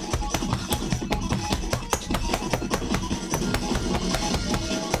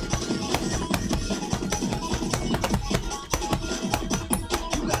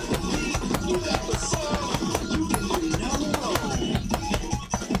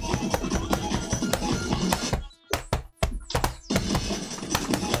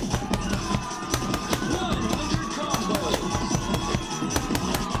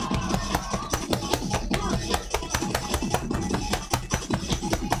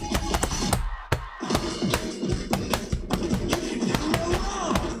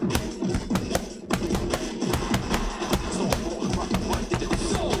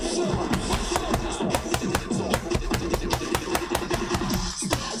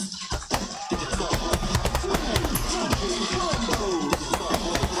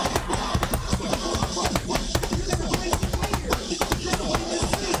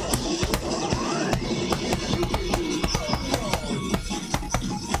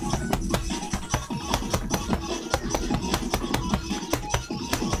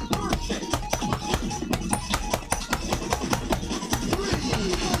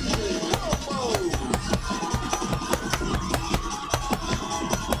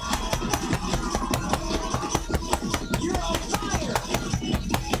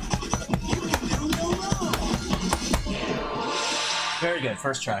 good.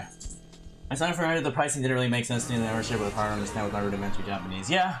 First try. I signed for it. The pricing didn't really make sense to me. The membership was hard to understand with my rudimentary Japanese.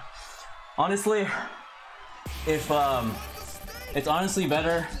 Yeah, honestly, if it's honestly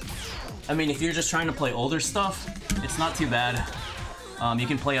better. I mean, if you're just trying to play older stuff, it's not too bad. You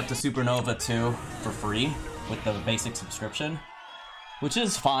can play up to Supernova 2 for free with the basic subscription, which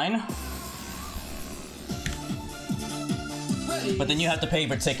is fine. But then you have to pay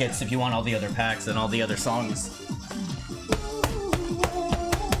for tickets if you want all the other packs and all the other songs.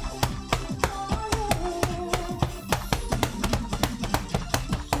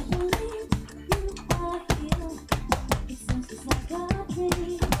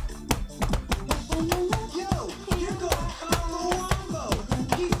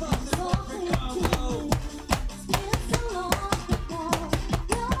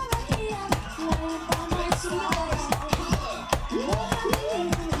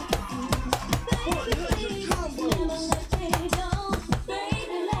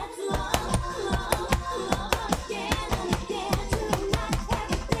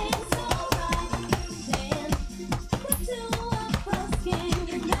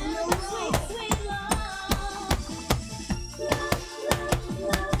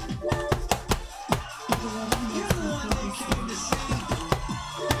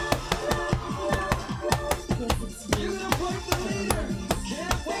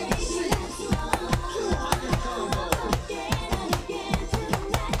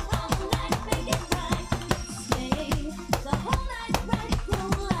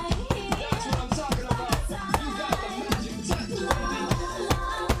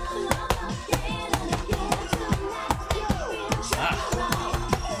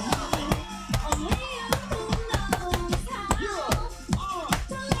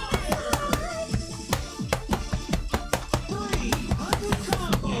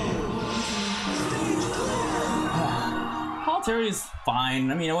 Terry's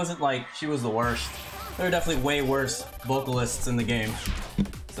fine. I mean, it wasn't like she was the worst. There were definitely way worse vocalists in the game.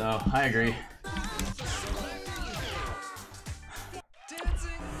 So, I agree.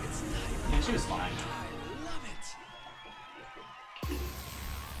 Yeah, she was fine.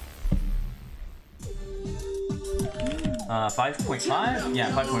 5.5?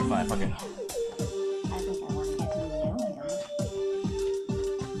 Yeah, 5.5. Okay.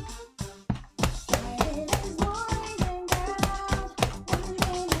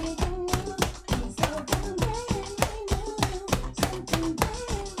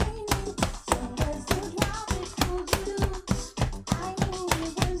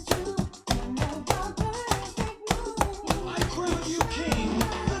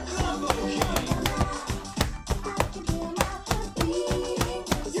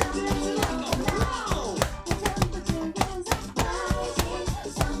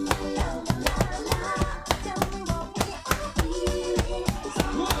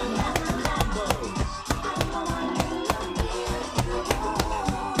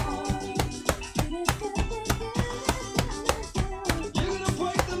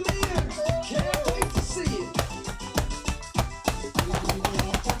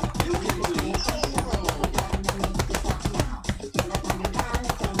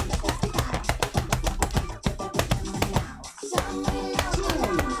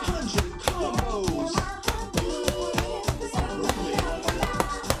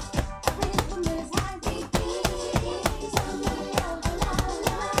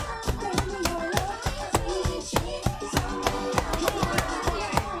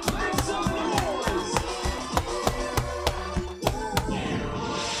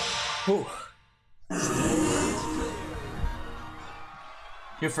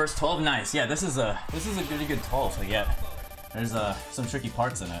 Your first 12, nice. Yeah, this is a pretty good 12 to get. There's some tricky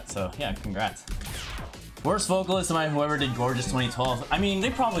parts in it, so yeah, congrats. Worst vocalist, whoever did Gorgeous 2012. I mean,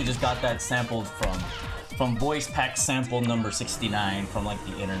 they probably just got that sampled from voice pack sample number 69 from like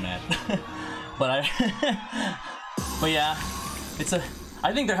the internet. but yeah,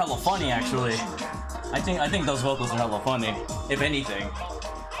 I think they're hella funny actually. I think those vocals are hella funny, if anything.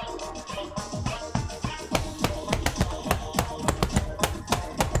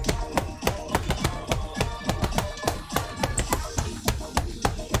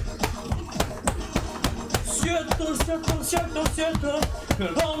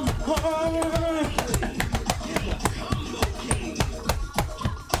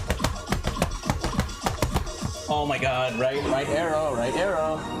 Oh my god, right arrow, right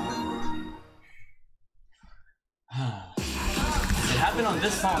arrow. It happened on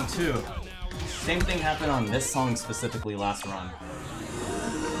this song too. Same thing happened on this song specifically last run.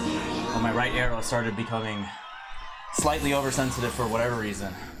 When my right arrow started becoming slightly oversensitive for whatever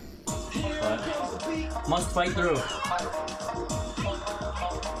reason. But must fight through.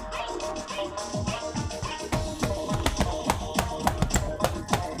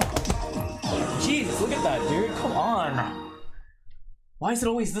 with that, dude. Come on. Why is it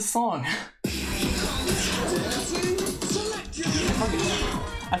always this song?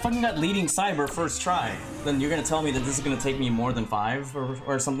 I fucking got leading cyber first try. Then you're gonna tell me that this is gonna take me more than 5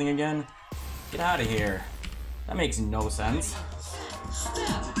 or something again? Get out of here. That makes no sense.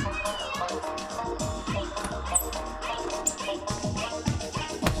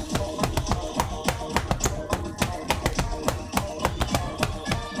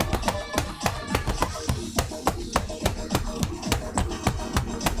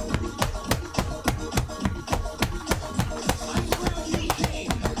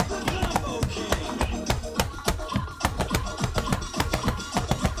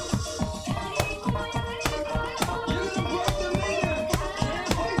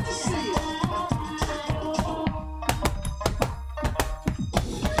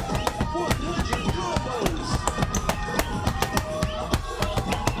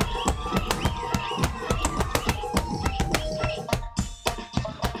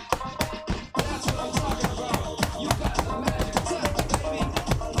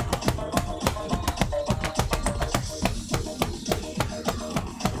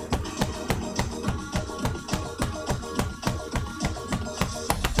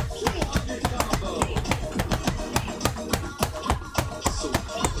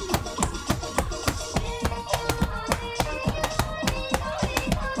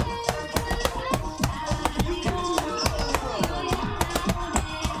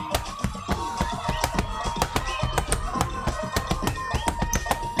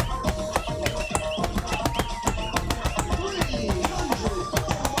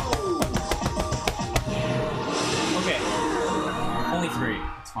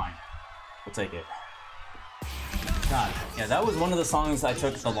 Take it. God, yeah, that was one of the songs I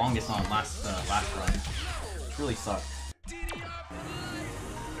took the longest on last run. It really sucked.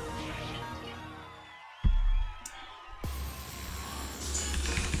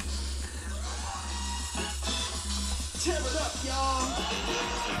 Tear it up, y'all.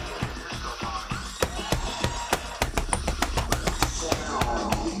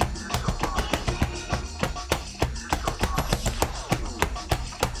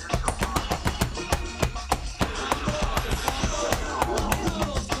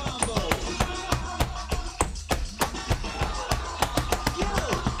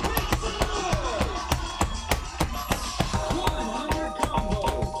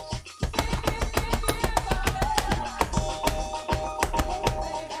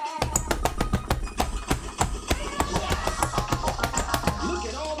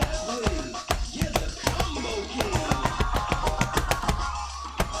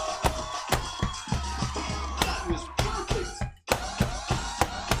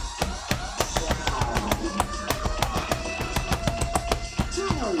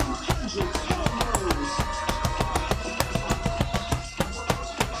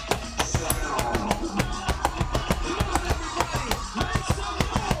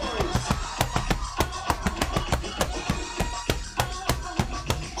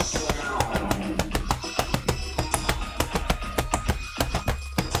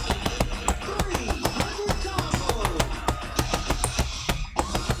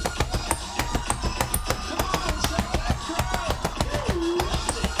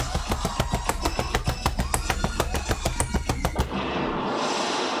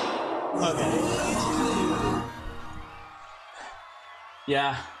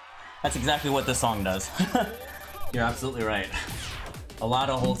 Yeah, that's exactly what this song does. You're absolutely right. A lot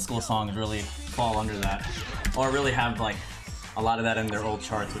of old school songs really fall under that, or really have like a lot of that in their old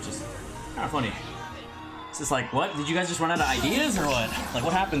charts, which is kind of funny. It's just like, what? Did you guys just run out of ideas or what? Like,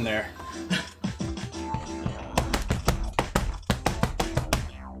 what happened there?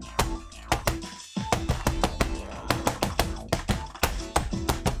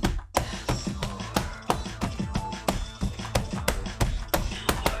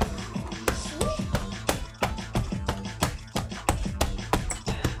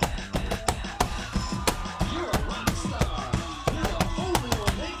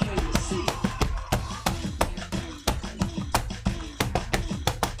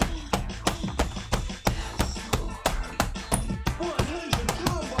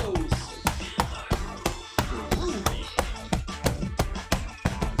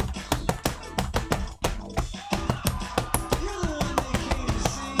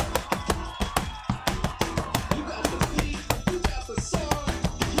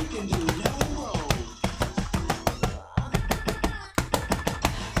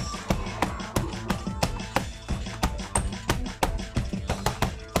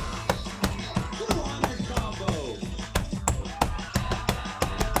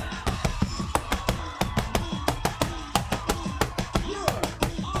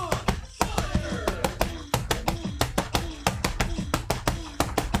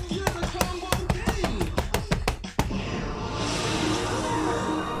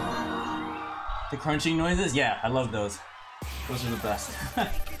 The crunching noises? Yeah, I love those. Those are the best.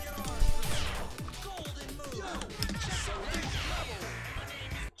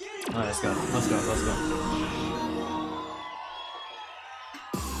 Alright, let's go. Let's go. Let's go.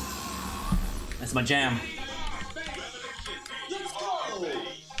 That's my jam.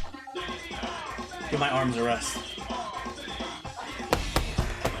 Give my arms a rest.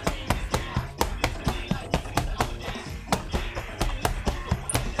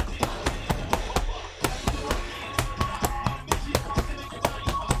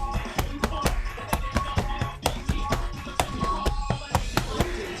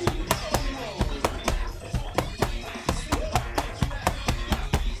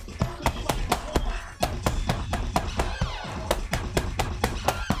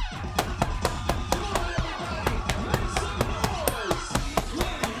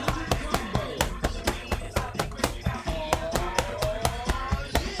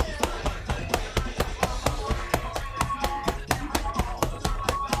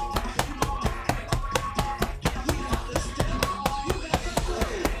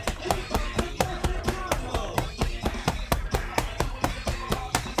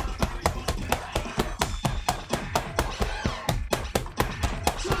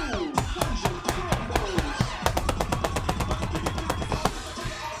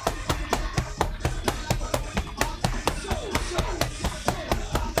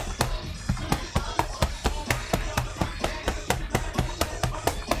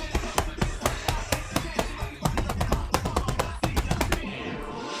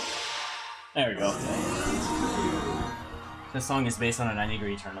 There we go. This song is based on a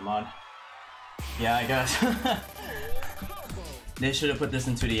 90-degree turn mod. Yeah, I guess. They should have put this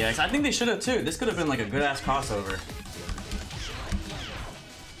in 2DX. I think they should have too. This could have been like a good ass crossover.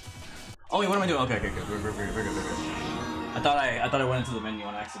 Oh wait, what am I doing? Okay, good. We're good. I thought I went into the menu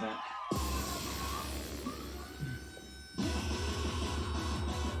on accident.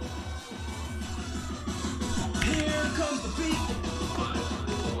 Here comes the beat.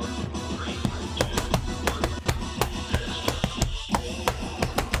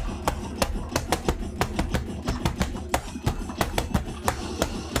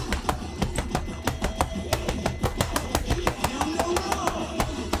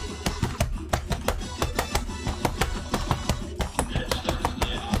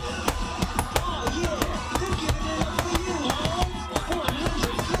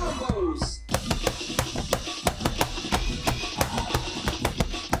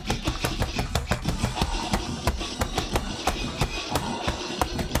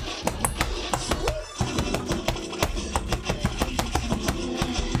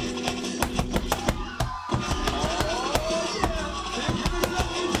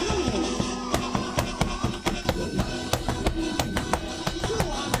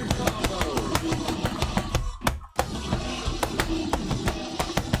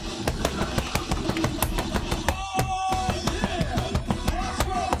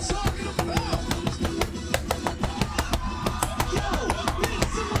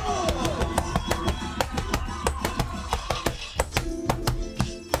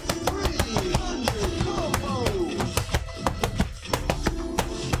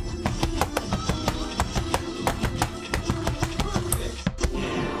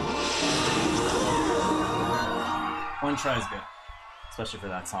 One try is good. Especially for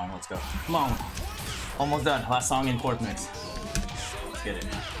that song. Let's go. Come on. Almost done. Last song in fourth mix. Let's get it.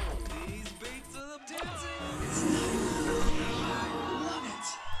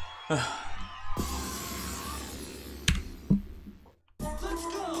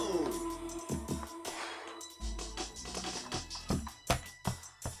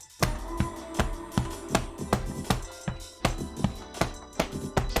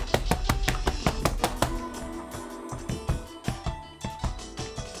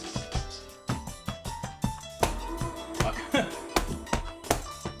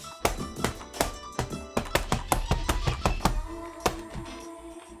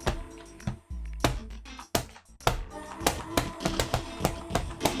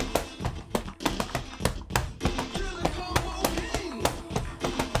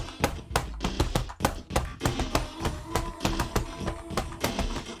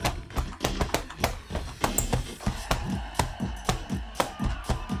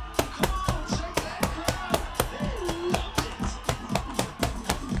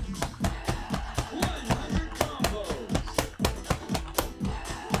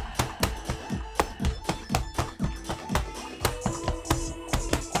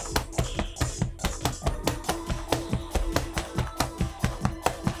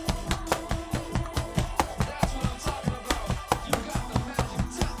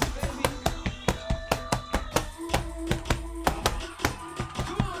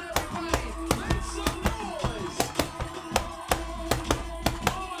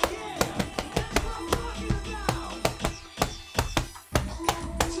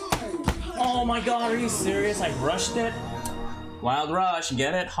 Oh my god, are you serious? I rushed it? Wild rush,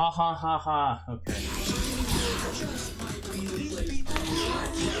 get it? Ha ha ha ha. Okay.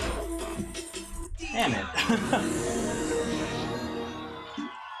 Damn it.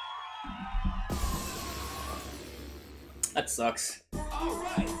 That sucks.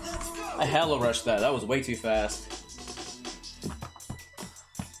 I hella rushed that. That was way too fast.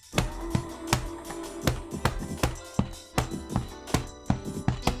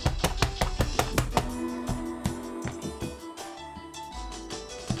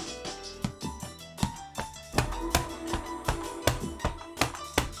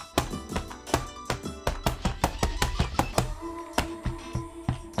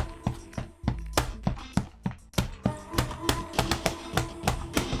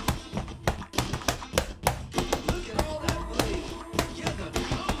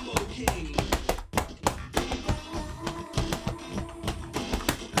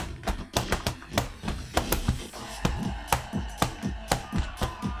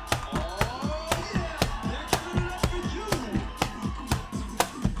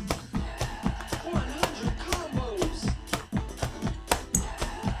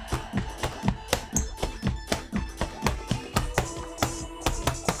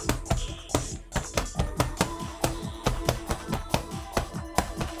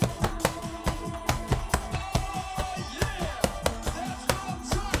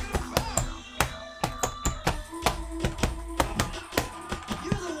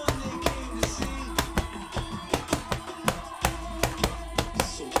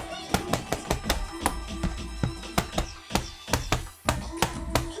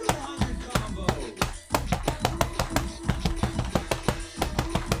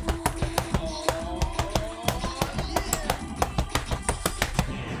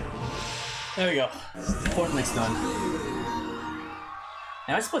 There we go. Fourth mix done.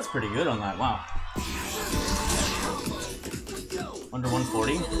 And my split's pretty good on that. Wow. Under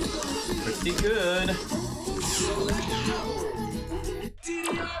 140. Pretty good.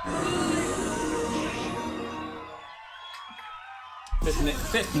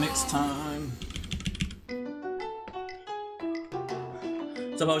 Fifth mix time.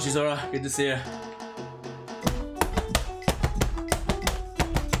 What's up, Hoshizora? Good to see you.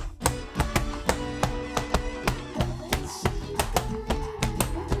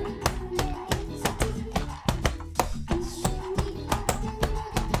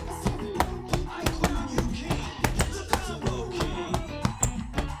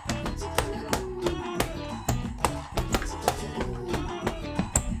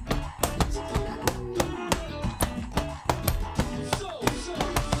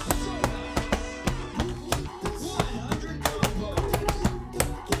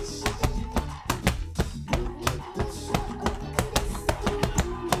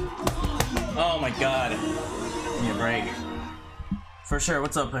 Oh my god. Give me a break. For sure.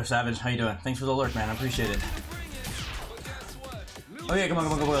 What's up, Savage? How you doing? Thanks for the alert, man. I appreciate it. Oh yeah, come on.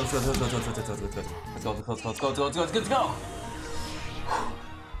 Let's go. Let's go.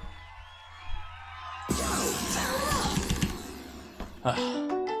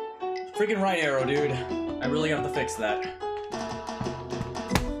 Freaking right arrow, dude. I really have to fix that.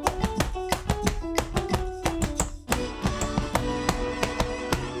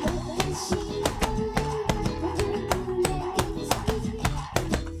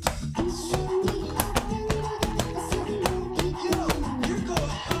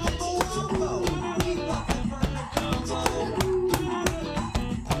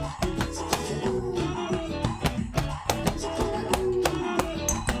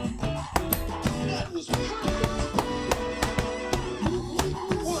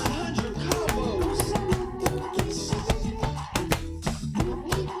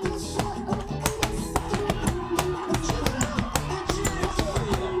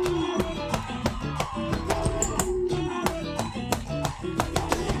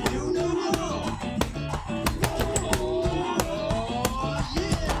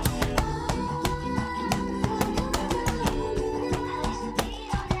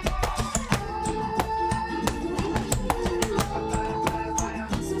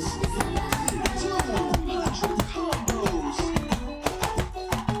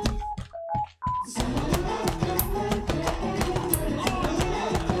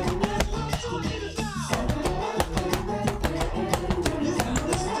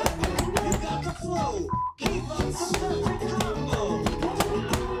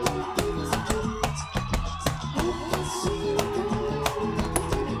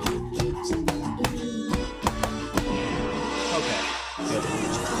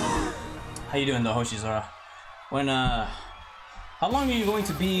 How you doing though, Hoshizora? When how long are you going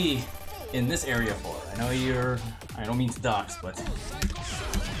to be in this area for? I know you're, I don't mean to dox, but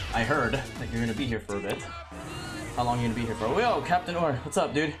I heard that you're gonna be here for a bit. How long are you gonna be here for? Yo, Captain Orr, what's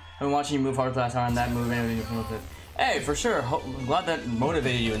up, dude? I've been watching you move hard last time, that move, and everything. Hey, for sure. I'm glad that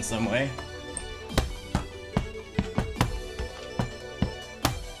motivated you in some way.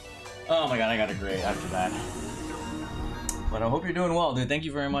 Oh my god, I got a grade after that. But I hope you're doing well, dude. Thank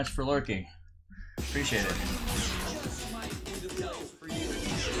you very much for lurking. Appreciate it.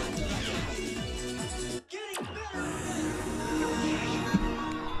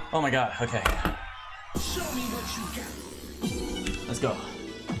 Oh my god, okay. Let's go.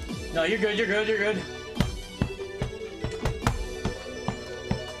 No, you're good, you're good, you're good.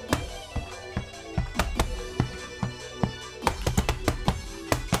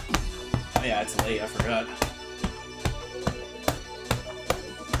 Oh yeah, it's late, I forgot.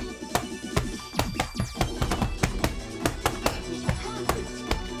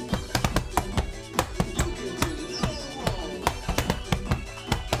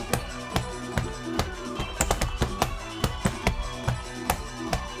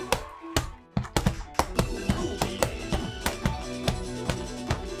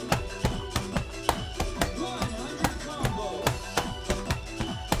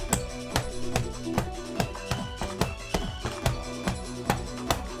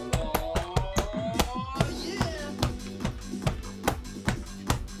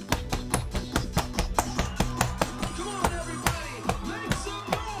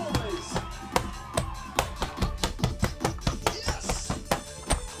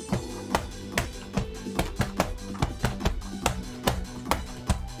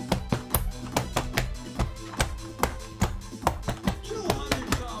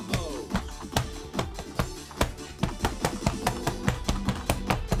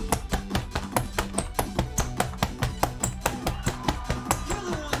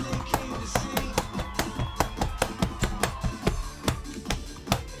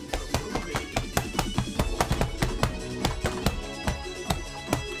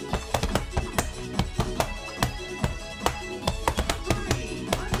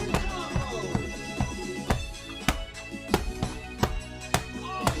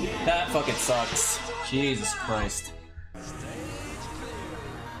 That fucking sucks. Jesus Christ.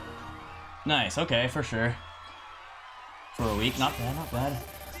 Nice, okay, for sure. For a week, not bad, not bad.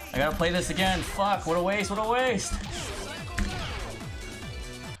 I gotta play this again. Fuck, what a waste, what a waste.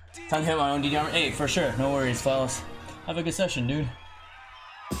 Time to hit my own DDR. Hey, for sure, no worries, fellas. Have a good session, dude.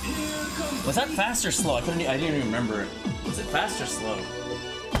 Was that fast or slow? I didn't even remember it. Was it fast or slow?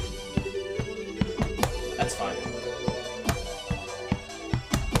 That's fine.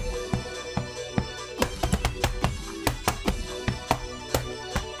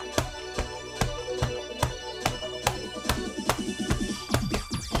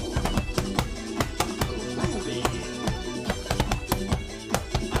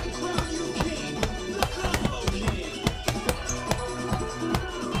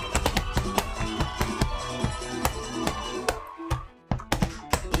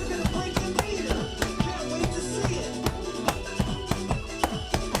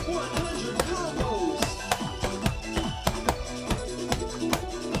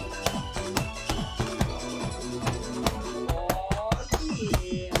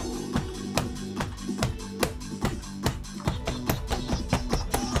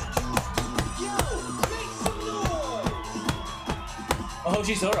 Oh,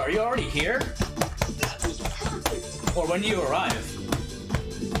 geez, are you already here? Or when do you arrive?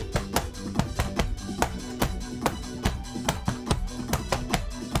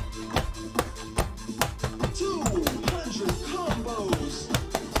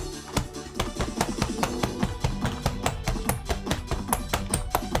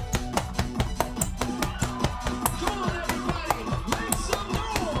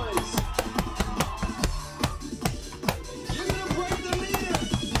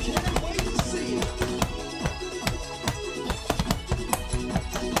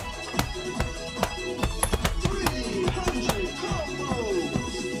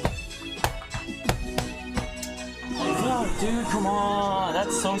 Dude, come on,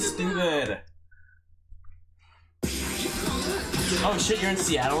 that's so stupid. Oh shit, you're in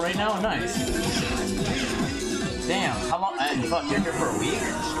Seattle right now? Nice. Damn, how long? Fuck, you're here for a week?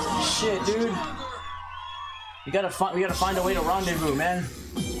 Shit, dude. We gotta find a way to rendezvous, man.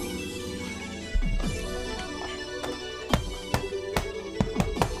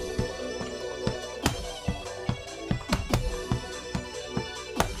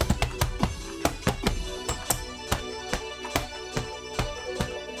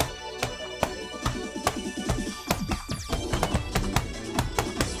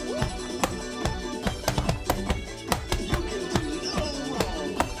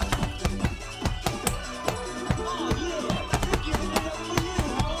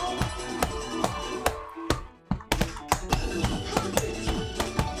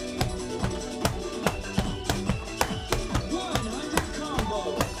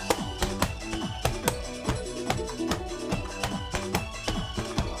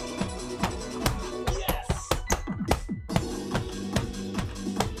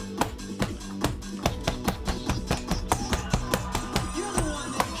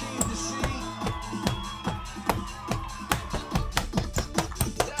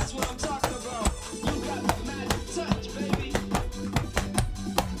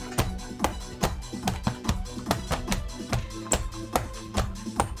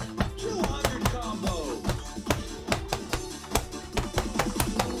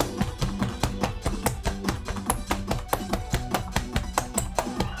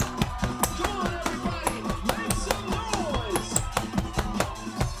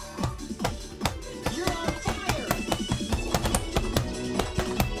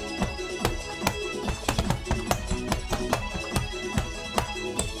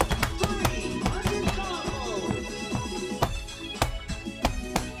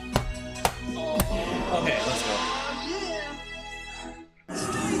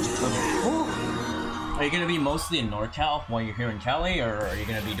 mostly in NorCal while you're here in Cali, or are you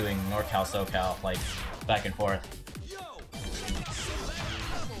gonna be doing NorCal, SoCal, like back and forth?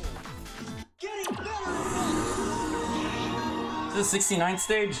 Is this the 69th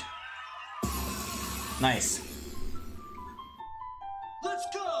stage? Nice. Let's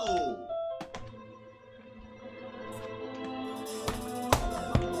go!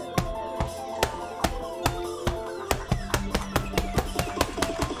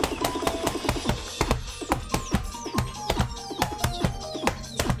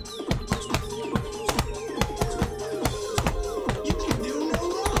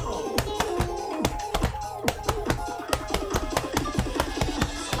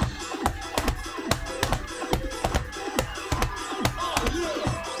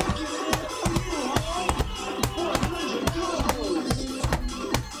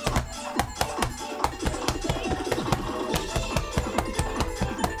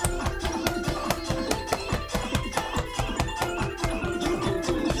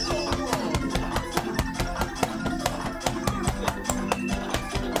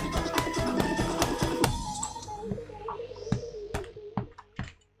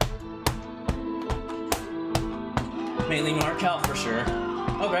 Mainly NorCal for sure.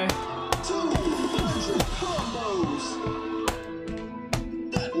 Okay. 200 combos!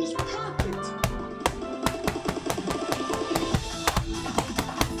 That was perfect!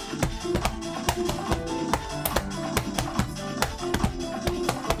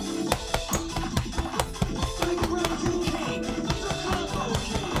 Background you king, the combo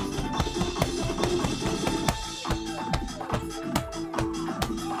king!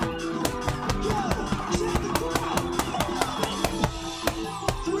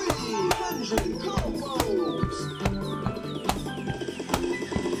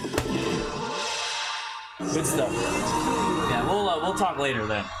 Good stuff. Yeah, we'll talk later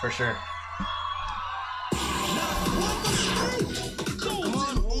then, for sure.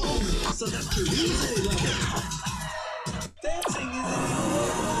 So that's too easy. Dancing is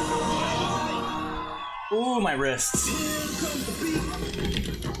Ooh, my wrists. here comes the beat.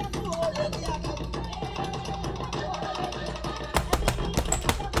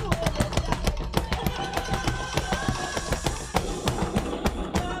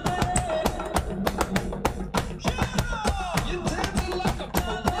 You're dancing like a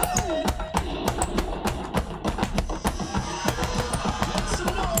balloon. Make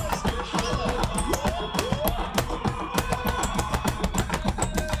some noise.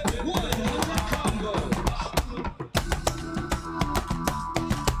 100 combos.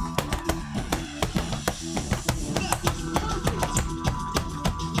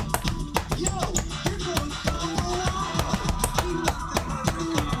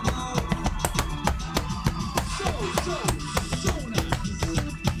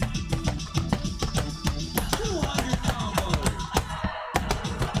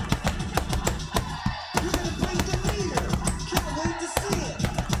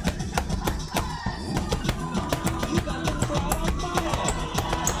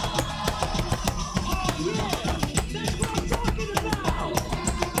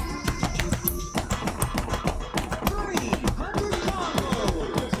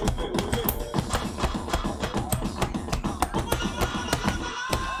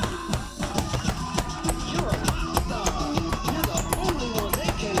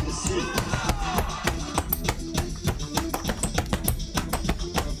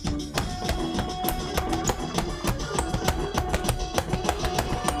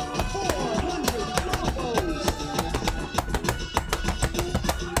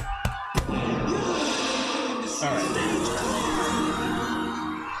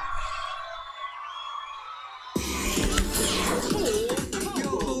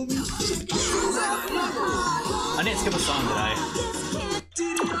 I didn't skip a song, did I?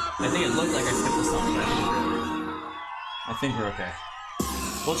 I think it looked like I skipped a song, but I think we're okay.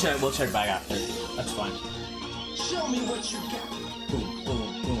 We'll check back after. That's fine. Show me what you got. Boom,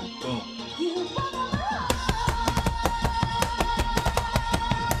 boom, boom, boom.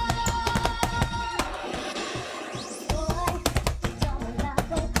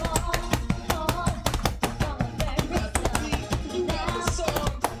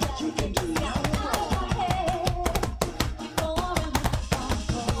 You can do no wrong.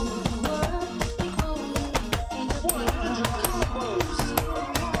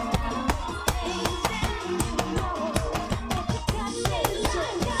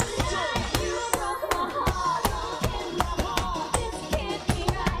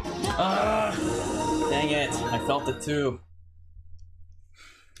 Dang it, I felt it too.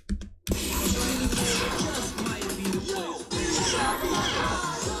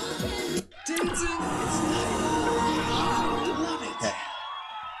 Dancing, it's not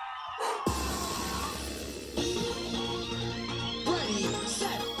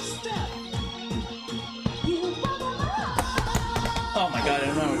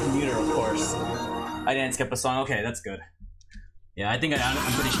I didn't skip a song. Okay, that's good. Yeah, I think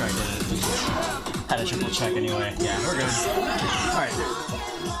I'm pretty sure I did it. Had a triple check anyway. Yeah, we're good. Alright.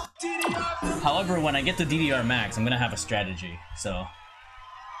 However, when I get to DDR Max, I'm gonna have a strategy. So,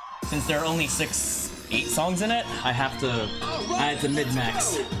 since there are only 8 songs in it, I have to add to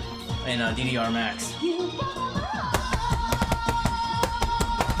mid-max in DDR Max.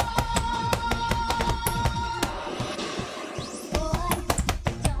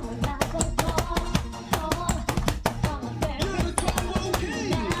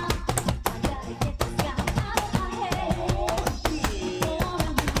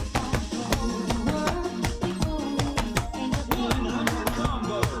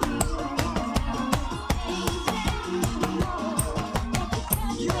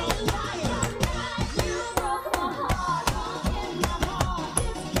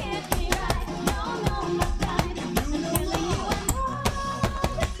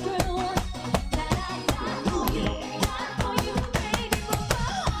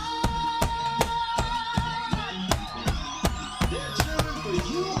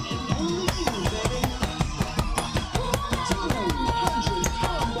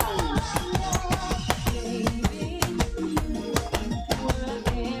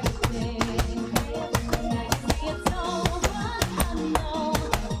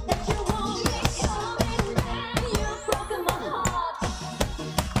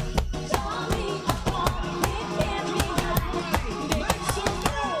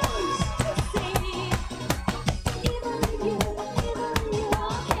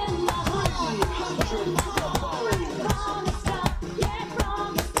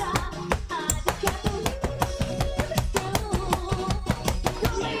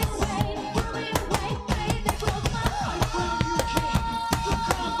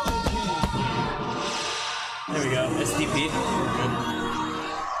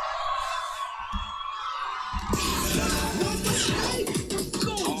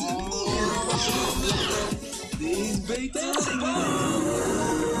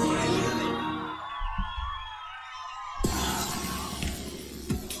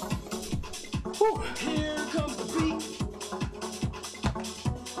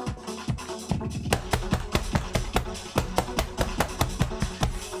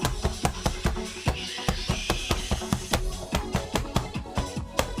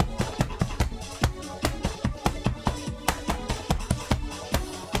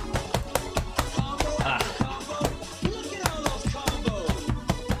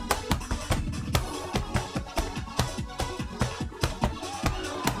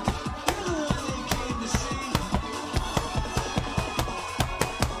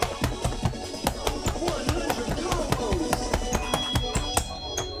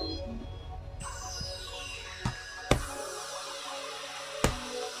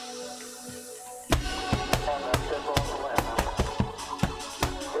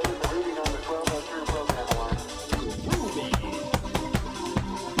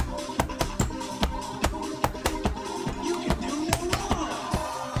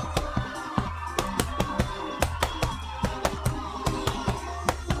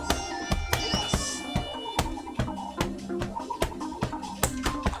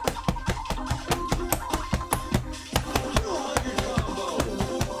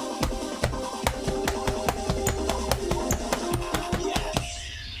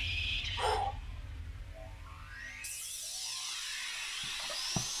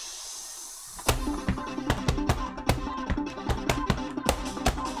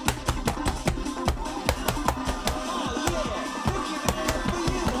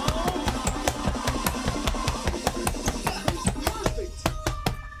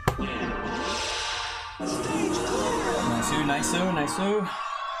 Nice.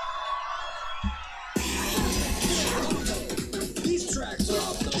 These tracks are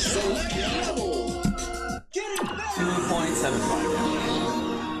off the select level. Get it back. 2.75.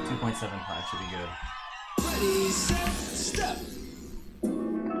 2.75 should be good. Ready, set, step.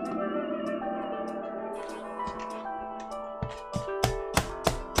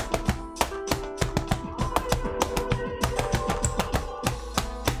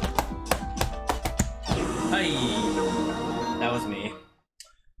 That was me.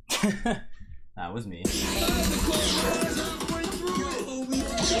 That was me.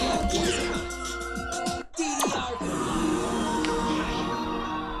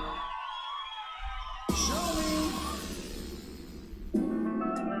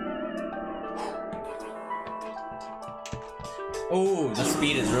 Oh, the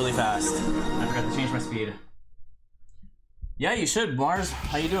speed is really fast. I forgot to change my speed. Yeah, you should, Mars.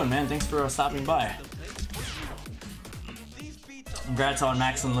 How you doing, man? Thanks for stopping by. Congrats on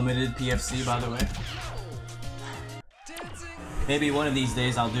Max Unlimited PFC, by the way. Maybe one of these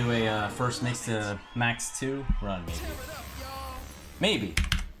days I'll do a first Mix-DDRMAX 2 run, maybe.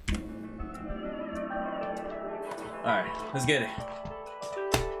 Alright, let's get it.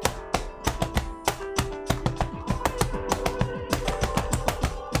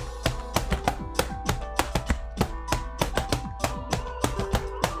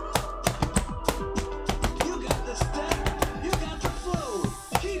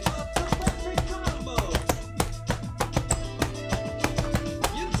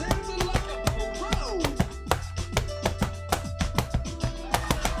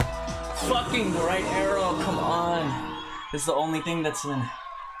 Fucking right arrow, come on. This is the only thing that's been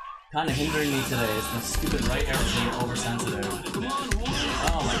kind of hindering me today, is the stupid right arrow being oversensitive.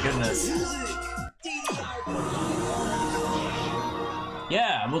 Oh my goodness.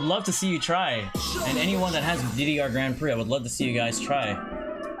 Yeah, I would love to see you try. And anyone that has DDR Grand Prix, I would love to see you guys try.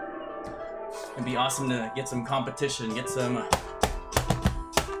 It'd be awesome to get some competition, get some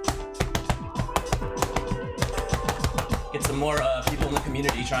more people in the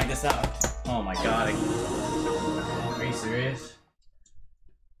community trying this out. Oh my god. Are you serious?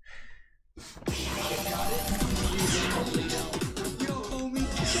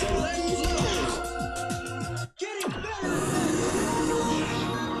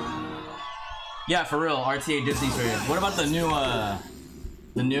 Yeah, for real, RTA Disney's right here. What about the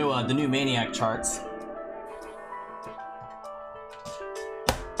new Maniac charts?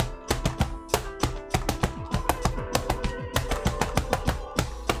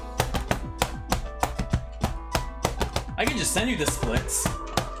 I can just send you the splits.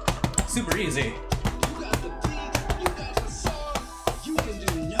 Super easy. You got the beat, you got the song, you can do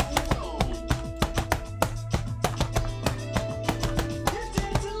no wrong. You're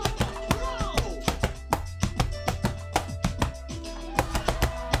dancing like a pro.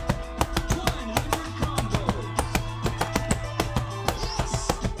 100 combos. Yes.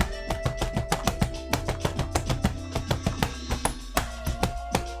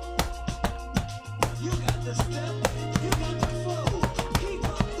 You got the step.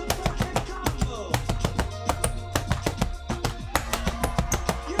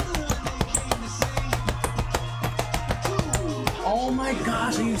 Oh my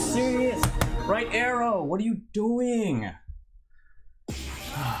gosh, are you serious? Right arrow, what are you doing?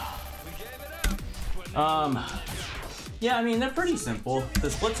 Yeah, I mean, they're pretty simple. The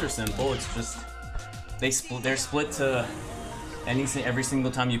splits are simple, it's just they're split to every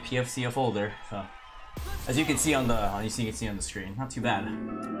single time you PFC a folder. So as you can see on the screen, not too bad.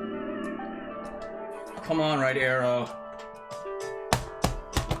 Come on, right arrow.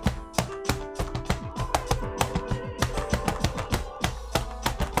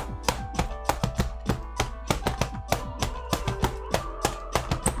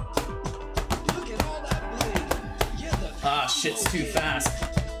 Ah, shit's too fast.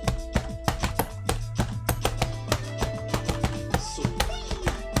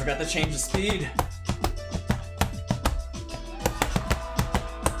 Forgot to change the speed.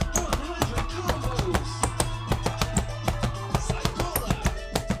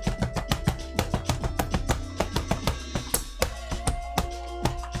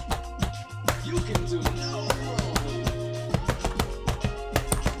 You can do no wrong.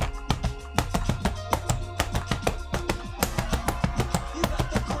 You got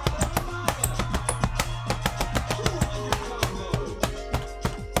the crowd on fire.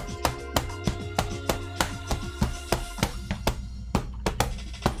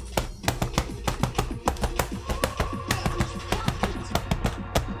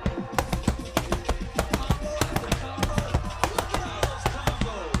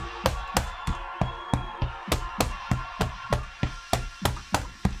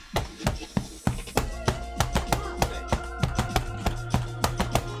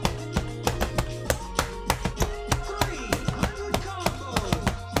 200 combos. That was perfect. Combo after combo.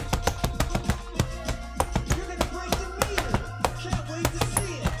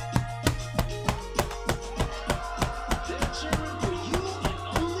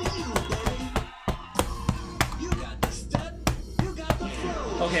 Look at all those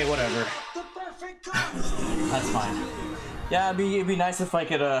combos. Okay, whatever. That's fine. Yeah, it'd be nice if I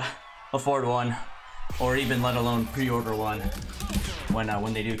could afford one, or even let alone pre-order one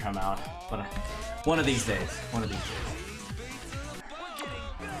when they do come out. But one of these days,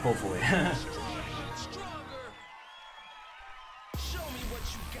 hopefully.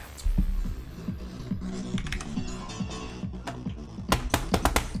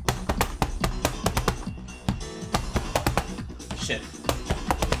 Shit.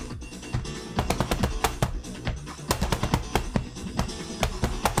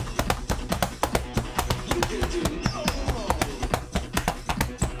 You can do no wrong.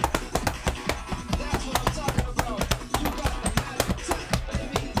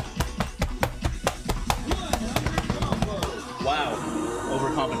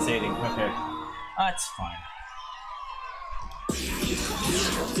 That's fine.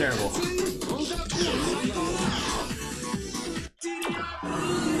 Terrible.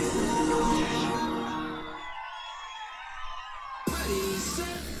 Ready,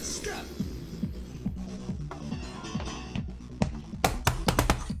 set, step.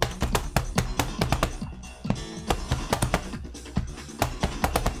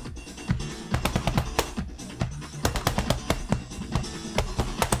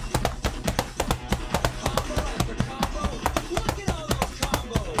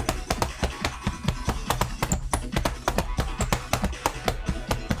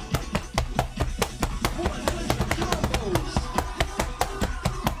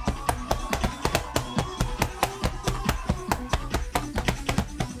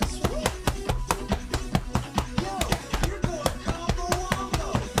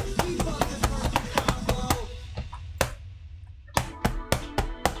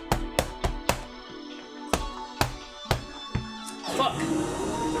 Fuck.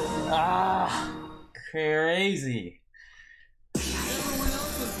 Ah, crazy.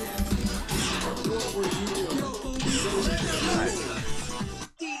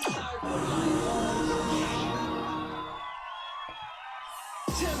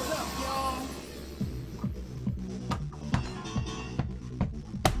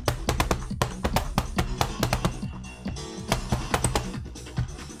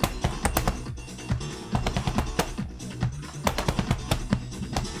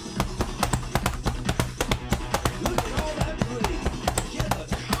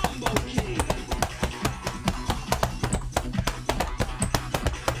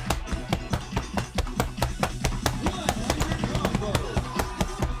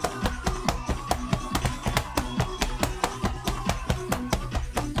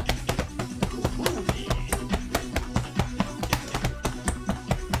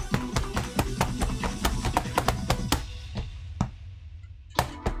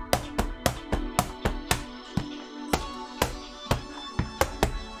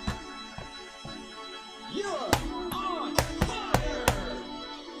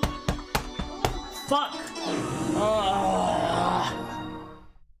 Fuck!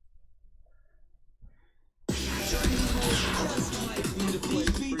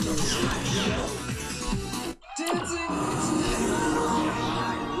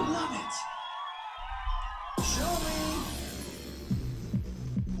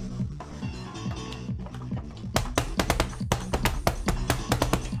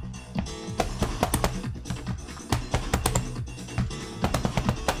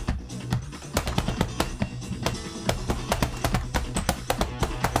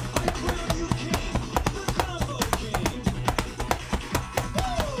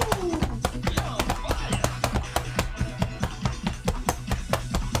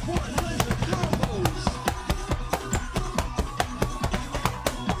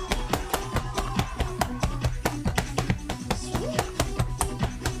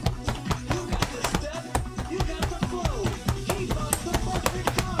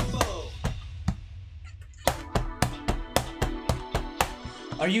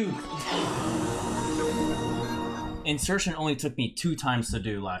 Are you... Insertion only took me 2 times to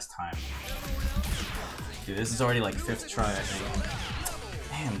do last time. Dude, this is already like 5th try, I think.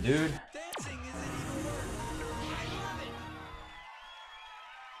 Damn, dude.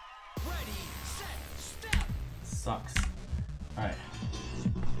 Sucks. Alright.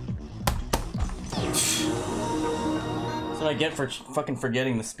 That's what I get for fucking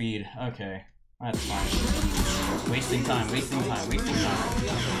forgetting the speed. Okay. That's fine. Wasting time, wasting time, wasting time.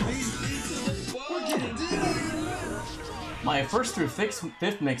 My first through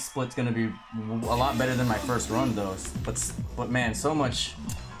 5th mix split's gonna be a lot better than my first run though. But man, so much...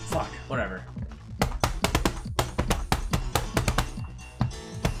 Fuck, whatever.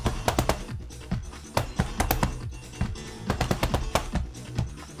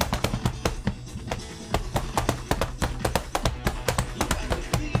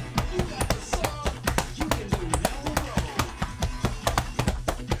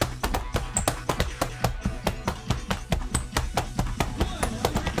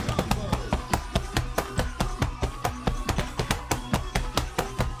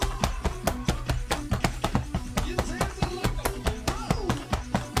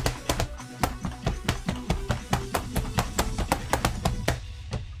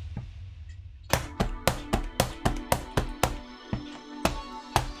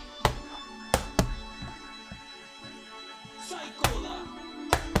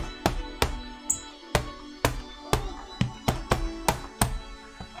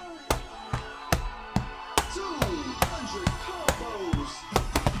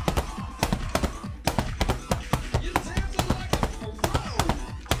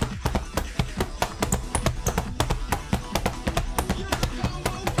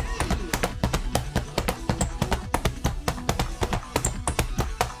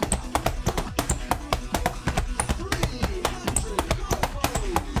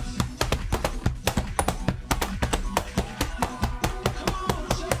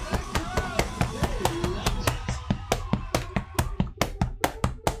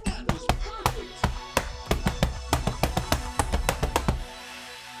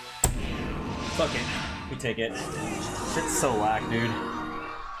 Fuck it. We take it. Shit's so whack, dude.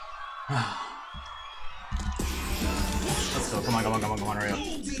 Let's go. Come on, come on, come on, come on, hurry up.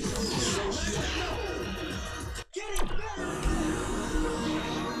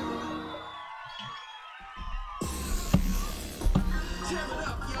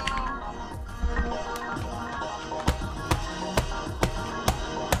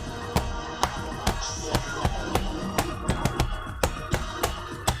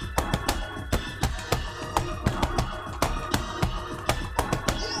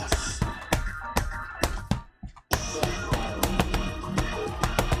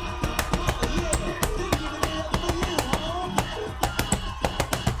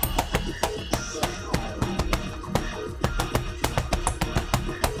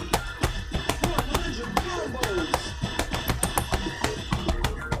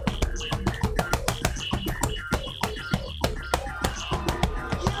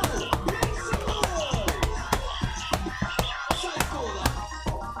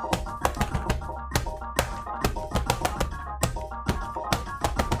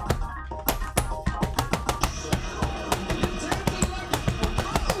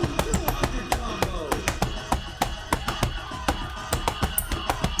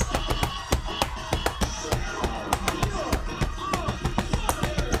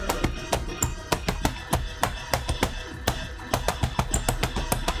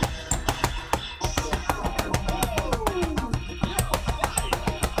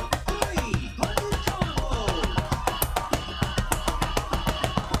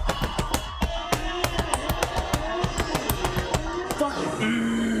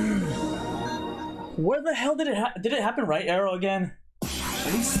 Where the hell did it did it happen right arrow again?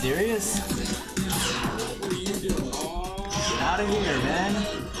 Are you serious? Get out of here,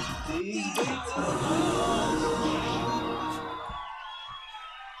 man.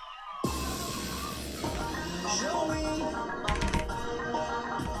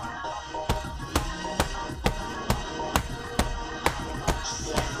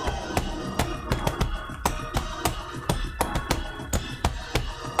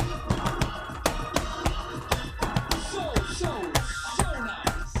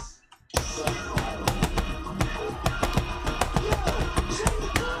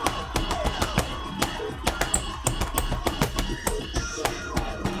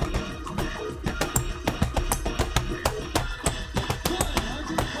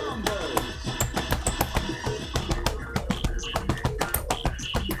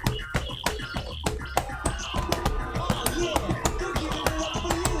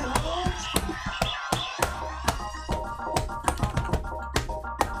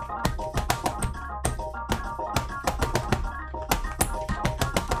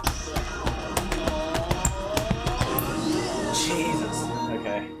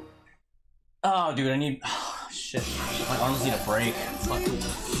 Oh, dude, I need. Oh, shit. My arms need a break. Fuck. I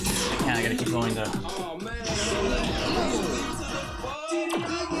can't, I gotta keep going to. Oh, man.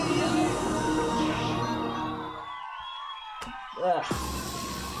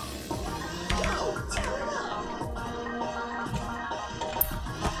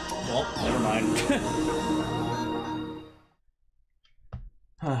 Well, never mind.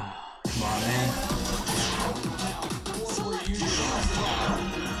 Come on, man.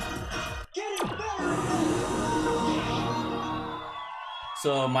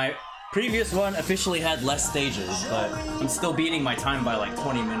 So my previous one officially had less stages, but I'm still beating my time by like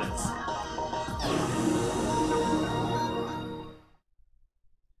 20 minutes.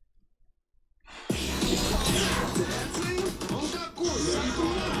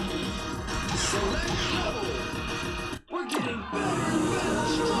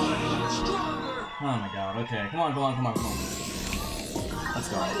 Oh my god, okay. Come on, come on, come on, come on. Let's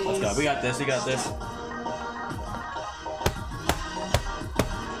go. Let's go. We got this, we got this.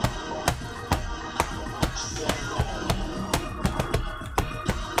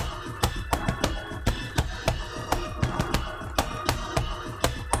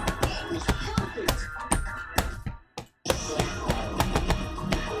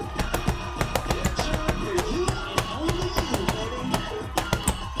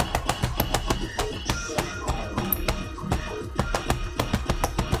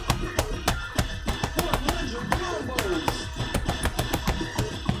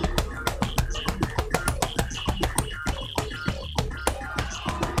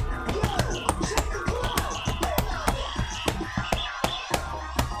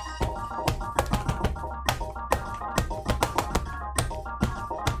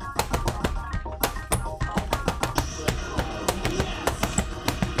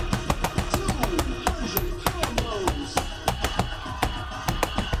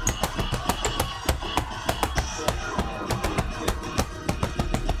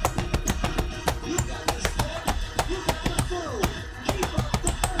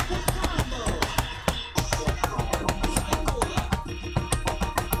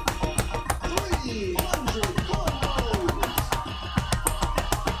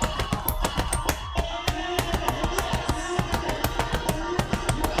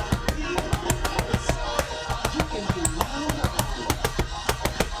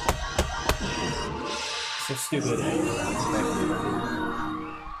 So stupid.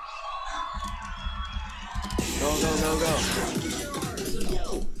 Go, go, go, go.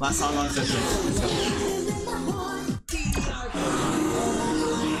 Last song on session. Let's go.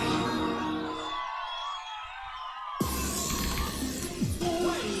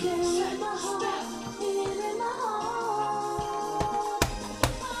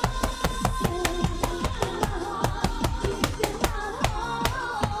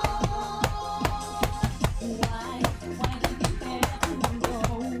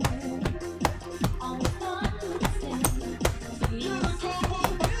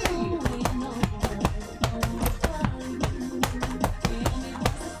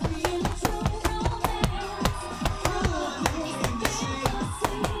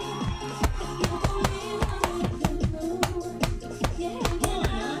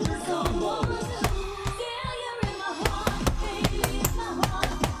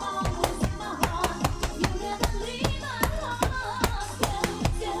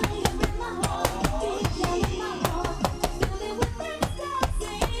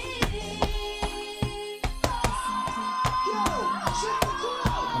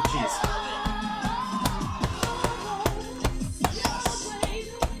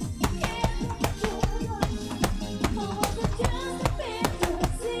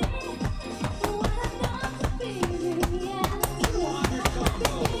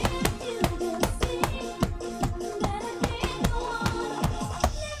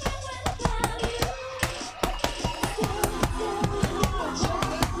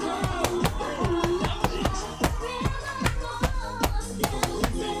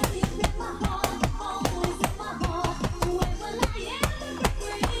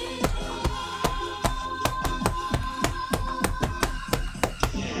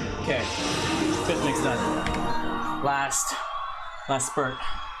 Okay, fifth mix done. Last spurt.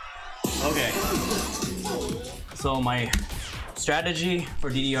 Okay, so my strategy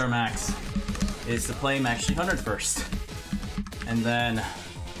for DDR Max is to play Max 300 first, and then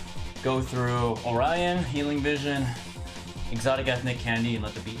go through Orion, Healing Vision, Exotic Ethnic Candy, and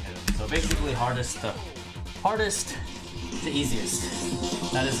let the beat hit them. So basically hardest to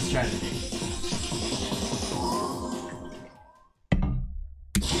easiest. That is the strategy.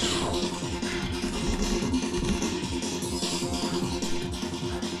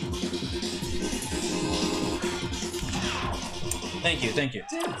 Thank you, thank you.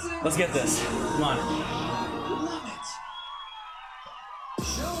 Let's get this. Come on. Love it.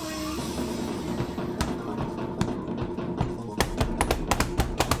 Show me.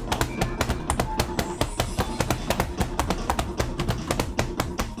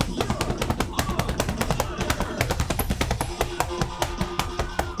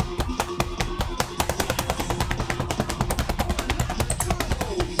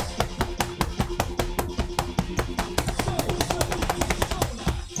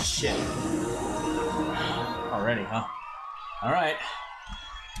 Shit. Already, huh? Alright.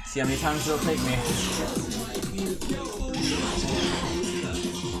 See how many times it'll take me.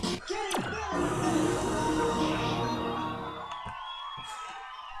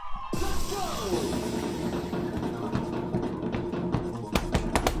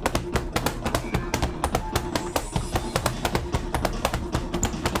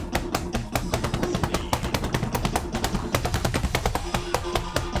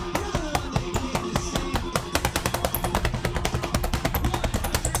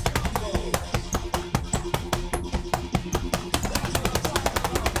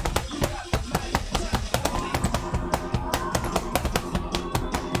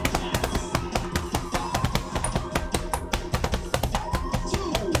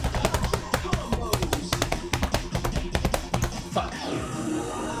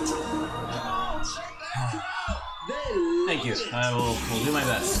 Thank you. I will do my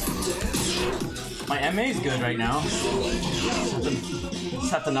best. My MA is good right now.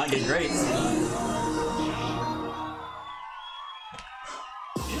 Just have to not get great.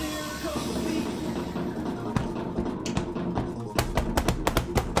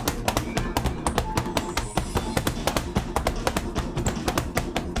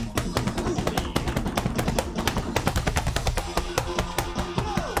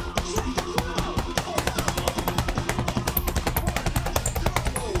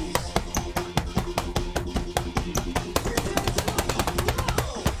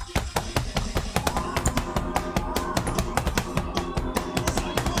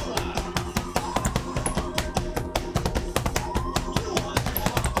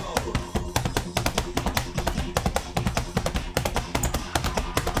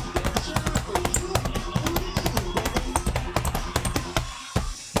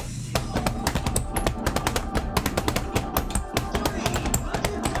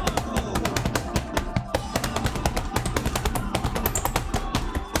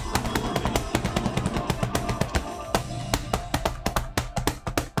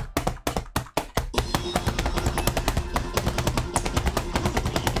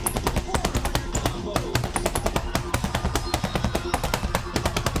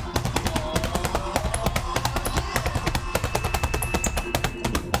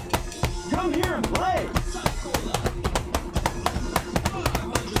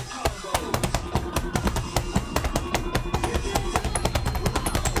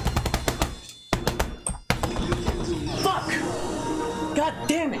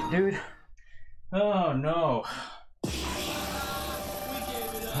 damn it, dude. Oh no.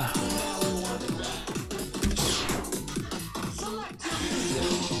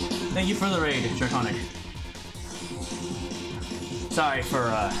 Thank you for the raid, Draconic. Sorry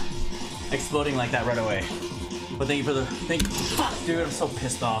for exploding like that right away. But thank you for the fuck, dude, I'm so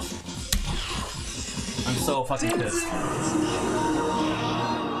pissed off. I'm so fucking pissed.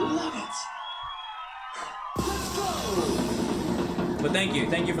 But thank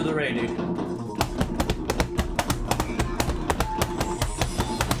you for the raid, dude.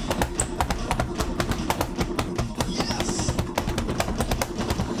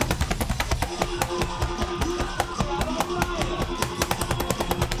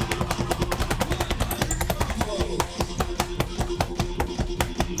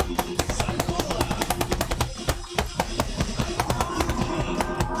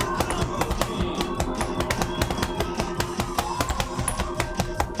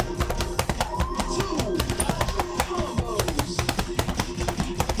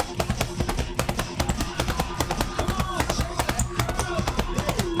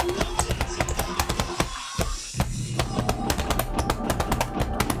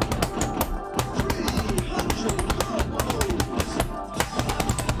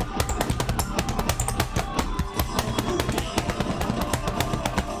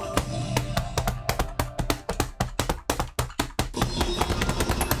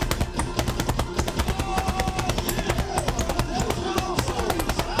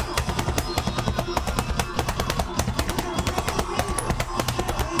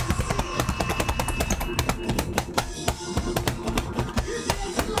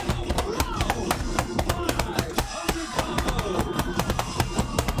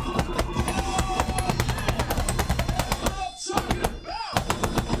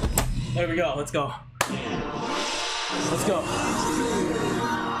 There we go, let's go. Let's go.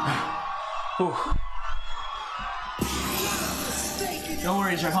 Whew. Don't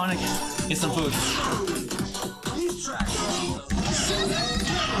worry, Draconic. Get some food.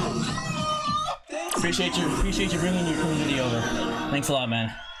 Appreciate you bringing your community over. Thanks a lot,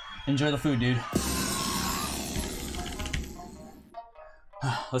 man. Enjoy the food, dude.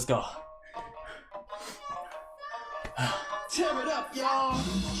 Let's go. Tear it up, y'all.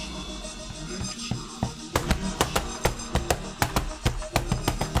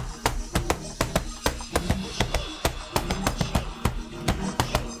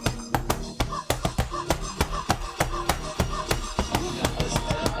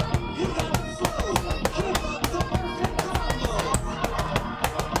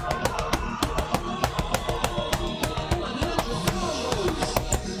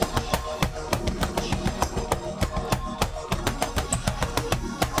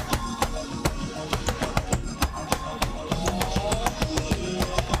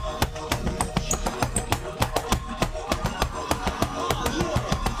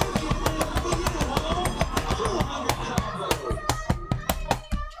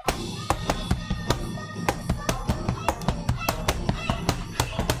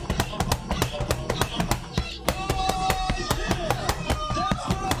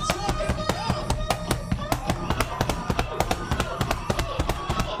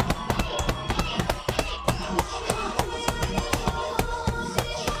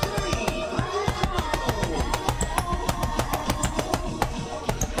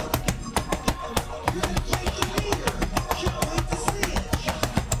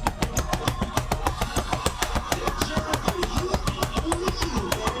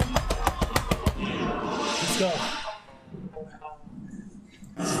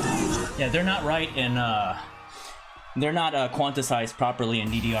 Yeah, they're not right in, they're not quantized properly in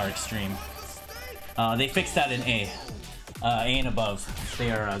DDR Extreme. They fixed that in A. A and above.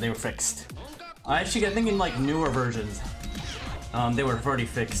 They were fixed. Actually, I think in like newer versions, they were already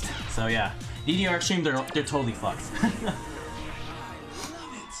fixed. So yeah, DDR Extreme, they're totally fucked.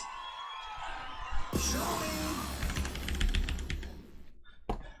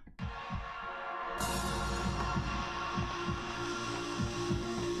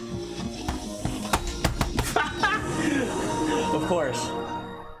 Of course.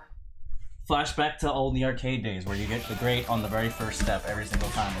 Flashback to old the arcade days where you get the great on the very first step every single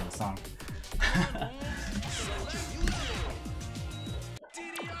time in the song.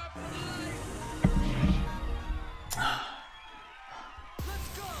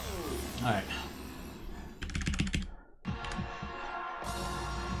 Alright.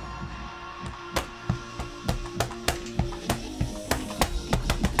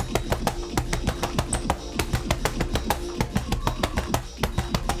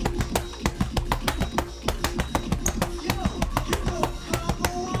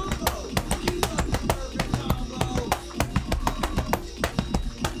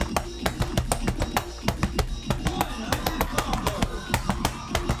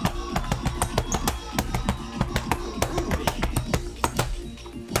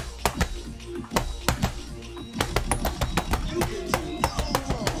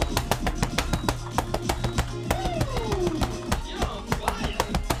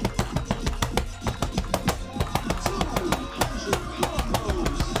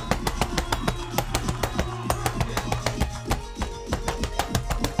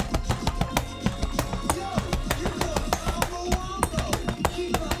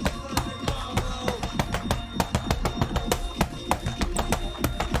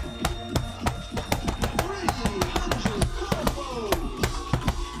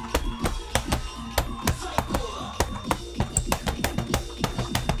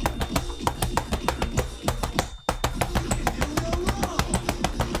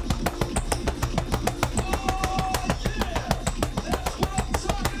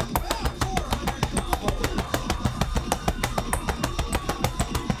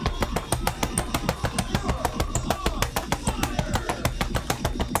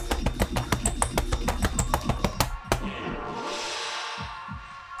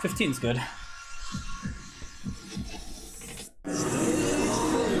 15's good.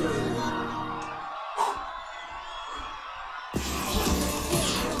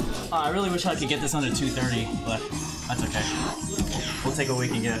 I really wish I could get this under 230, but that's okay. We'll take what we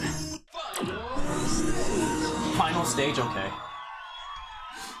can get. Final stage, okay.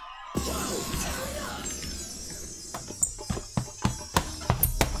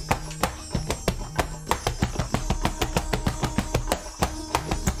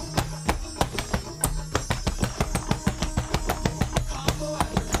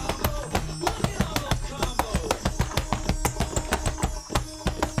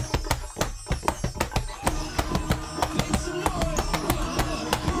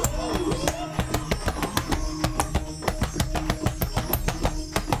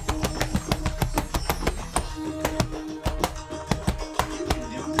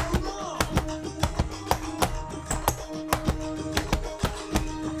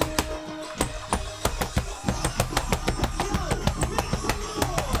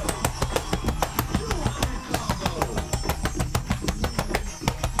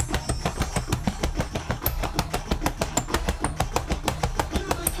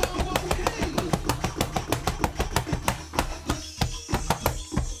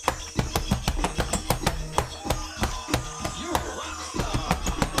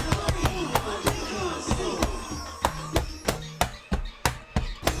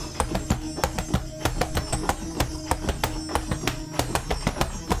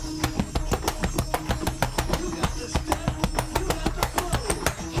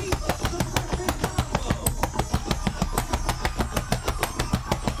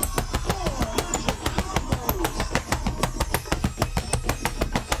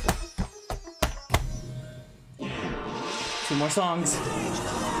 Two more songs.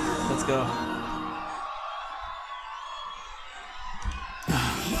 Let's go.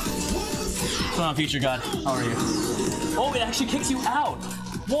 What's going on, Future God? How are you? Oh, it actually kicks you out.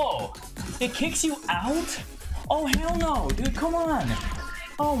 Whoa. It kicks you out? Oh, hell no. Dude, come on.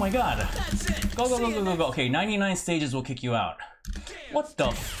 Oh my god. Go, go, go, go, go, go. Okay, 99 stages will kick you out. What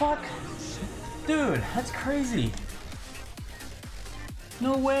the fuck? Dude, that's crazy.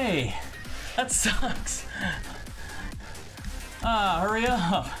 No way. That sucks. Hurry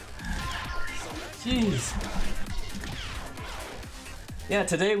up. Jeez. Yeah,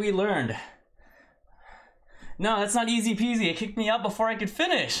 today we learned. No, that's not easy peasy. It kicked me out before I could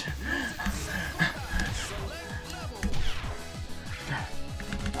finish.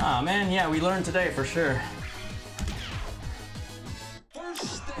 Ah, man, yeah, we learned today for sure.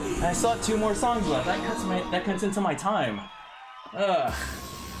 I still have 2 more songs left. That cuts into my time. Ugh.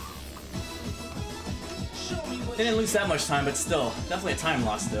 Didn't lose that much time, but still, definitely a time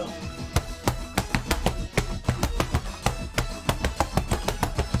loss still.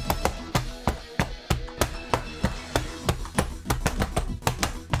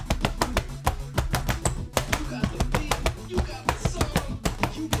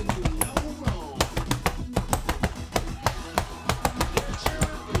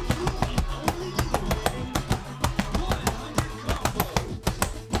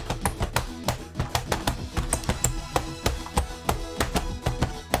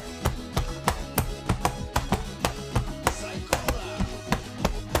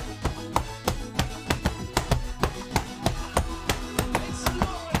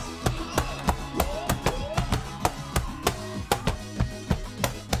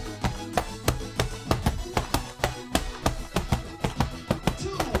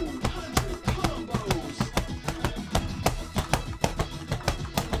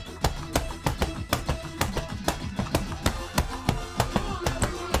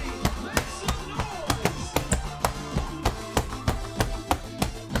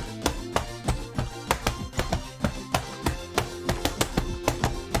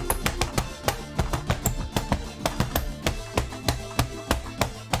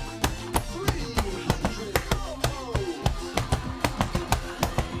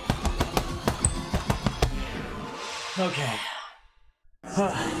 Okay.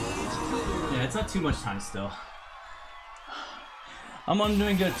 Yeah, it's not too much time still. I'm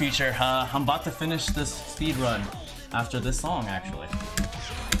doing good, Feature. I'm about to finish this speed run after this song, actually.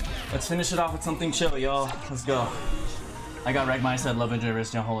 Let's finish it off with something chill, y'all. Let's go. I got Ragmai said, love and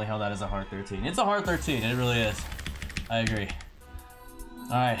Jervis. Holy hell, that is a hard 13. It's a hard 13. It really is. I agree.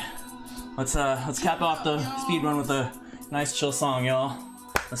 All right. Let's cap off the speed run with a nice chill song, y'all.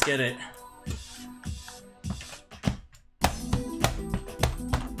 Let's get it.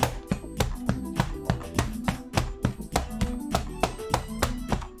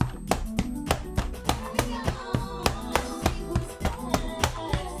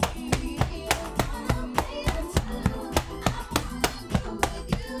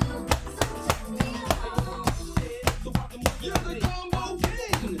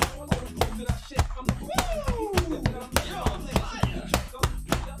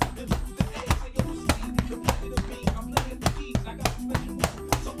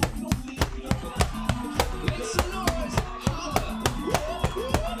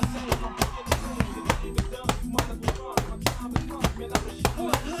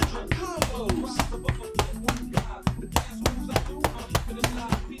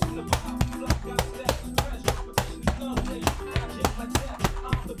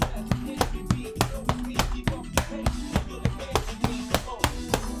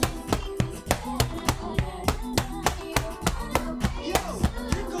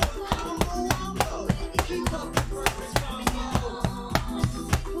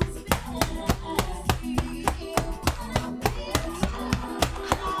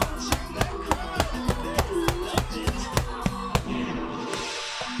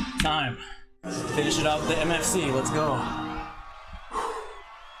 MFC, let's go.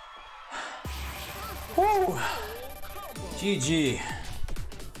 Woo! GG.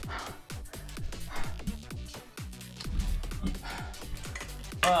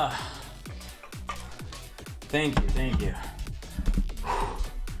 Thank you, thank you.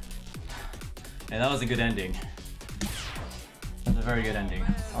 Yeah, that was a good ending. That's a very good ending.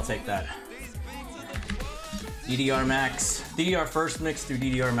 I'll take that. DDRMAX. DDR first mix through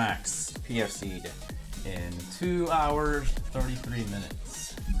DDRMAX. PFC'd in 2 hours, 33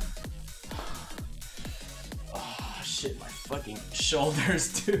 minutes. Oh shit, my fucking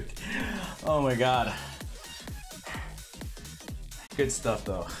shoulders, dude. Oh my god. Good stuff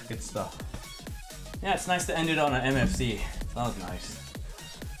though, good stuff. Yeah, it's nice to end it on an MFC. That was nice.